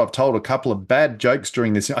pretty sure I've told a couple of bad jokes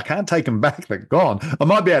during this. I can't take them back. They're gone. I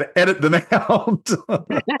might be able to edit them out.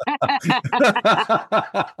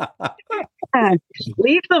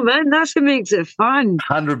 Leave them in. That's what makes it fun.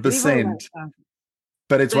 100%.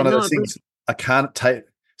 But it's one of those things I can't take.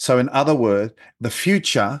 So in other words, the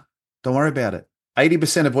future, don't worry about it.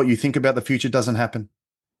 80% of what you think about the future doesn't happen.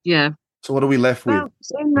 Yeah. So what are we left with?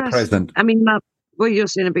 The present. I mean, what you're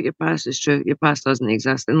saying about your past is true. Your past doesn't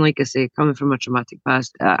exist. And like I say, coming from a traumatic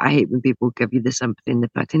past, I hate when people give you the sympathy and the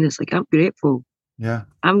pity. And it's like, I'm grateful. Yeah.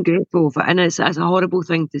 I'm grateful for, and it's a horrible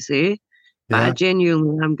thing to say, but I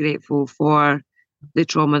genuinely am grateful for the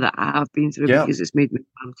trauma that I have been through because it's made me who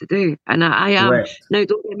I am today. And I am. Correct. Now,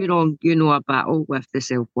 don't get me wrong, I battle with the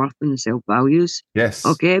self-worth and the self-values. Yes.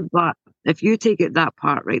 Okay, but if you take it that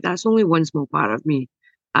part, right, that's only one small part of me.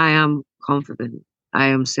 I am confident. I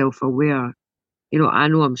am self-aware. I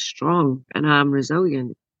know I'm strong and I'm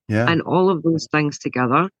resilient. Yeah. And all of those things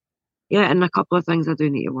together, and a couple of things I do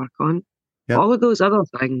need to work on. Yep. All of those other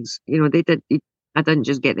things, I didn't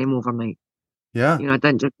just get them overnight. Yeah. I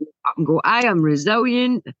didn't just up and go, I am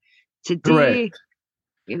resilient today.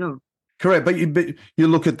 Correct. Correct. But you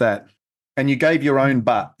look at that and you gave your own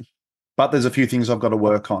but there's a few things I've got to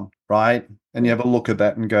work on, right? And you have a look at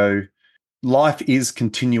that and go, life is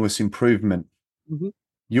continuous improvement. Mm-hmm.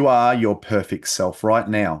 You are your perfect self right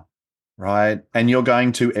now, right? And you're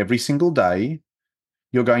going to every single day,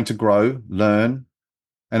 you're going to grow, learn,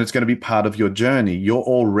 and it's going to be part of your journey. You're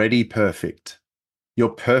already perfect. You're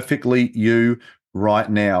perfectly you right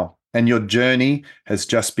now. And your journey has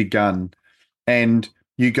just begun. And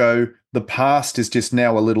you go, the past is just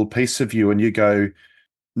now a little piece of you. And you go,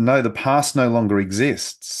 no, the past no longer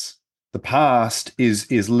exists. The past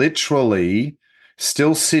is literally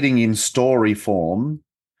still sitting in story form,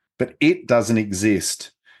 but it doesn't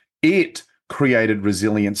exist. It created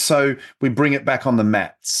resilience. So we bring it back on the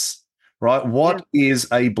mats, right? What is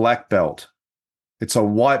a black belt? It's a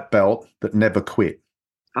white belt that never quit.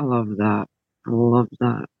 I love that. I love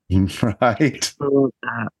that. Right? I love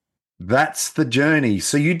that. That's the journey.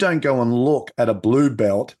 So you don't go and look at a blue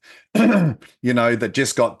belt, that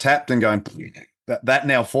just got tapped and going, that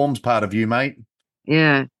now forms part of you, mate.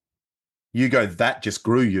 Yeah. You go, that just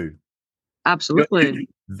grew you. Absolutely.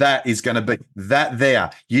 That is going to be that there.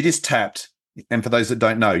 You just tapped. And for those that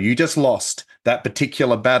don't know, you just lost that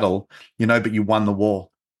particular battle, but you won the war.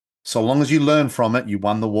 So long as you learn from it, you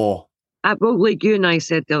won the war. Well, like you and I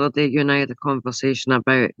said the other day, you and I had a conversation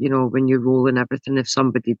about, when you roll and everything, if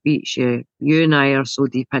somebody beats you, you and I are so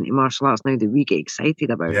deep into martial arts now that we get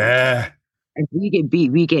excited about it. Yeah. If we get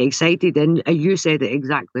beat, we get excited. And you said it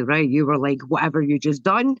exactly right. You were like, whatever you just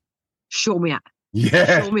done, show me it.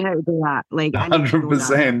 Yeah. Show me how to do that. Like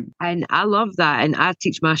 100%. And I love that. And I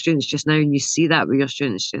teach my students just now, and you see that with your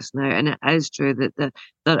students just now. And it is true that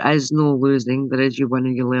there is no losing. There is you win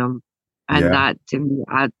and you learn. And that to me,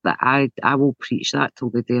 I will preach that till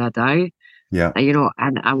the day I die. Yeah.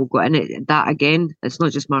 And I will go in it. That again, it's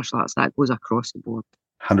not just martial arts, that goes across the board.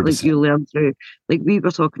 100%. Like you learn through, like we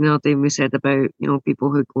were talking the other day and we said about,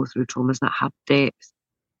 people who go through traumas that have depth,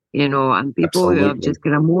 and people who have just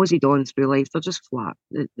kind of moseyed on through life, they're just flat.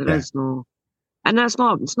 There is no, and it's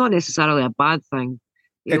not necessarily a bad thing.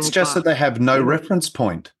 It's just that they have no reference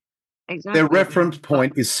point. Exactly. Their reference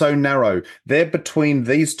point is so narrow. They're between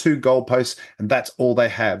these two goalposts, and that's all they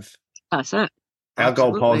have. That's it. Our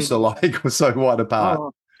goalposts are so wide apart.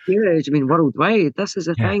 Oh, huge. I mean, worldwide. This is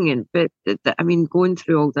a thing. But going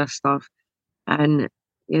through all this stuff, and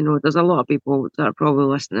there's a lot of people that are probably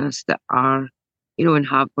listening to this that are, and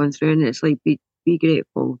have gone through, and it's like be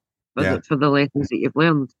grateful for the lessons that you've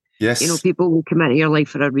learned. Yes. People will come into your life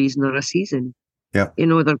for a reason or a season. Yeah. They're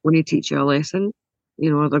going to teach you a lesson.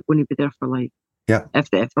 They're going to be there for life. Yeah. If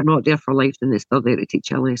they're not there for life, then they're still there to teach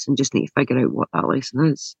you a lesson. Just need to figure out what that lesson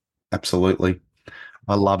is. Absolutely.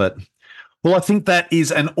 I love it. Well, I think that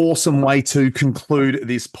is an awesome way to conclude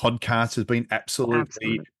this podcast. It's been absolutely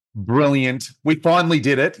Absolutely. brilliant. We finally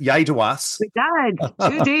did it. Yay to us. We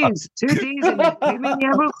did 2 days, and how many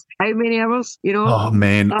hours? How many hours? Oh,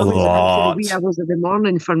 man, a That was into the wee lot. hours of the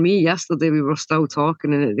morning for me. Yesterday we were still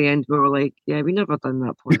talking, and at the end we were like, "Yeah, we never done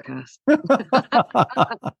that podcast."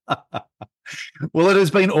 Well, it has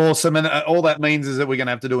been awesome. And all that means is that we're going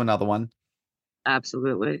to have to do another one.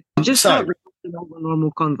 Absolutely. Just So start recording all the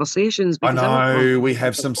normal conversations I because I love know we conversations have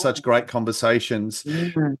with some such great conversations.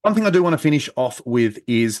 Yeah. One thing I do want to finish off with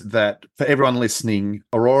is that for everyone listening,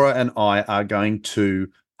 Aurora and I are going to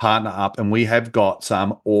partner up and we have got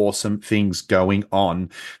some awesome things going on.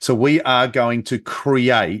 So we are going to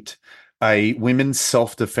create a women's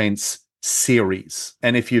self-defense series.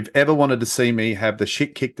 And if you've ever wanted to see me have the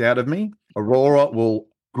shit kicked out of me, Aurora will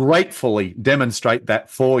gratefully demonstrate that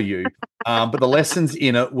for you. But the lessons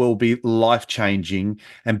in it will be life-changing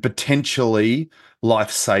and potentially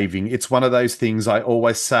life-saving. It's one of those things I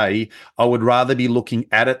always say, I would rather be looking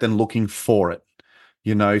at it than looking for it.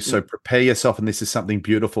 So prepare yourself, and this is something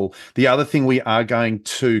beautiful. The other thing we are going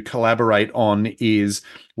to collaborate on is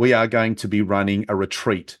we are going to be running a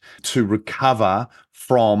retreat to recover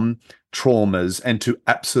from traumas and to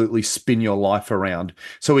absolutely spin your life around.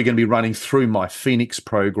 So we're going to be running through my Phoenix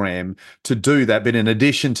program to do that. But in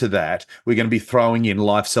addition to that, we're going to be throwing in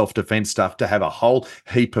life self-defense stuff to have a whole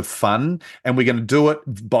heap of fun. And we're going to do it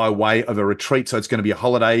by way of a retreat. So it's going to be a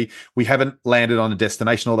holiday. We haven't landed on a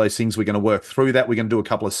destination, all those things. We're going to work through that. We're going to do a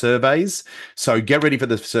couple of surveys. So get ready for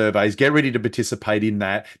the surveys. Get ready to participate in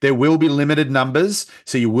that. There will be limited numbers.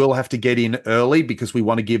 So you will have to get in early because we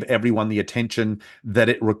want to give everyone the attention that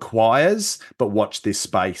it requires. But watch this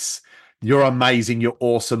space. You're amazing. You're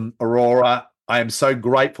awesome, Aurora. I am so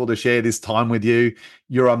grateful to share this time with you.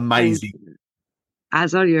 You're amazing.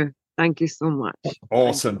 As are you. Thank you so much.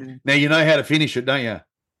 Awesome. Now you know how to finish it, don't you?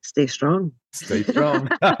 Stay strong. Stay strong.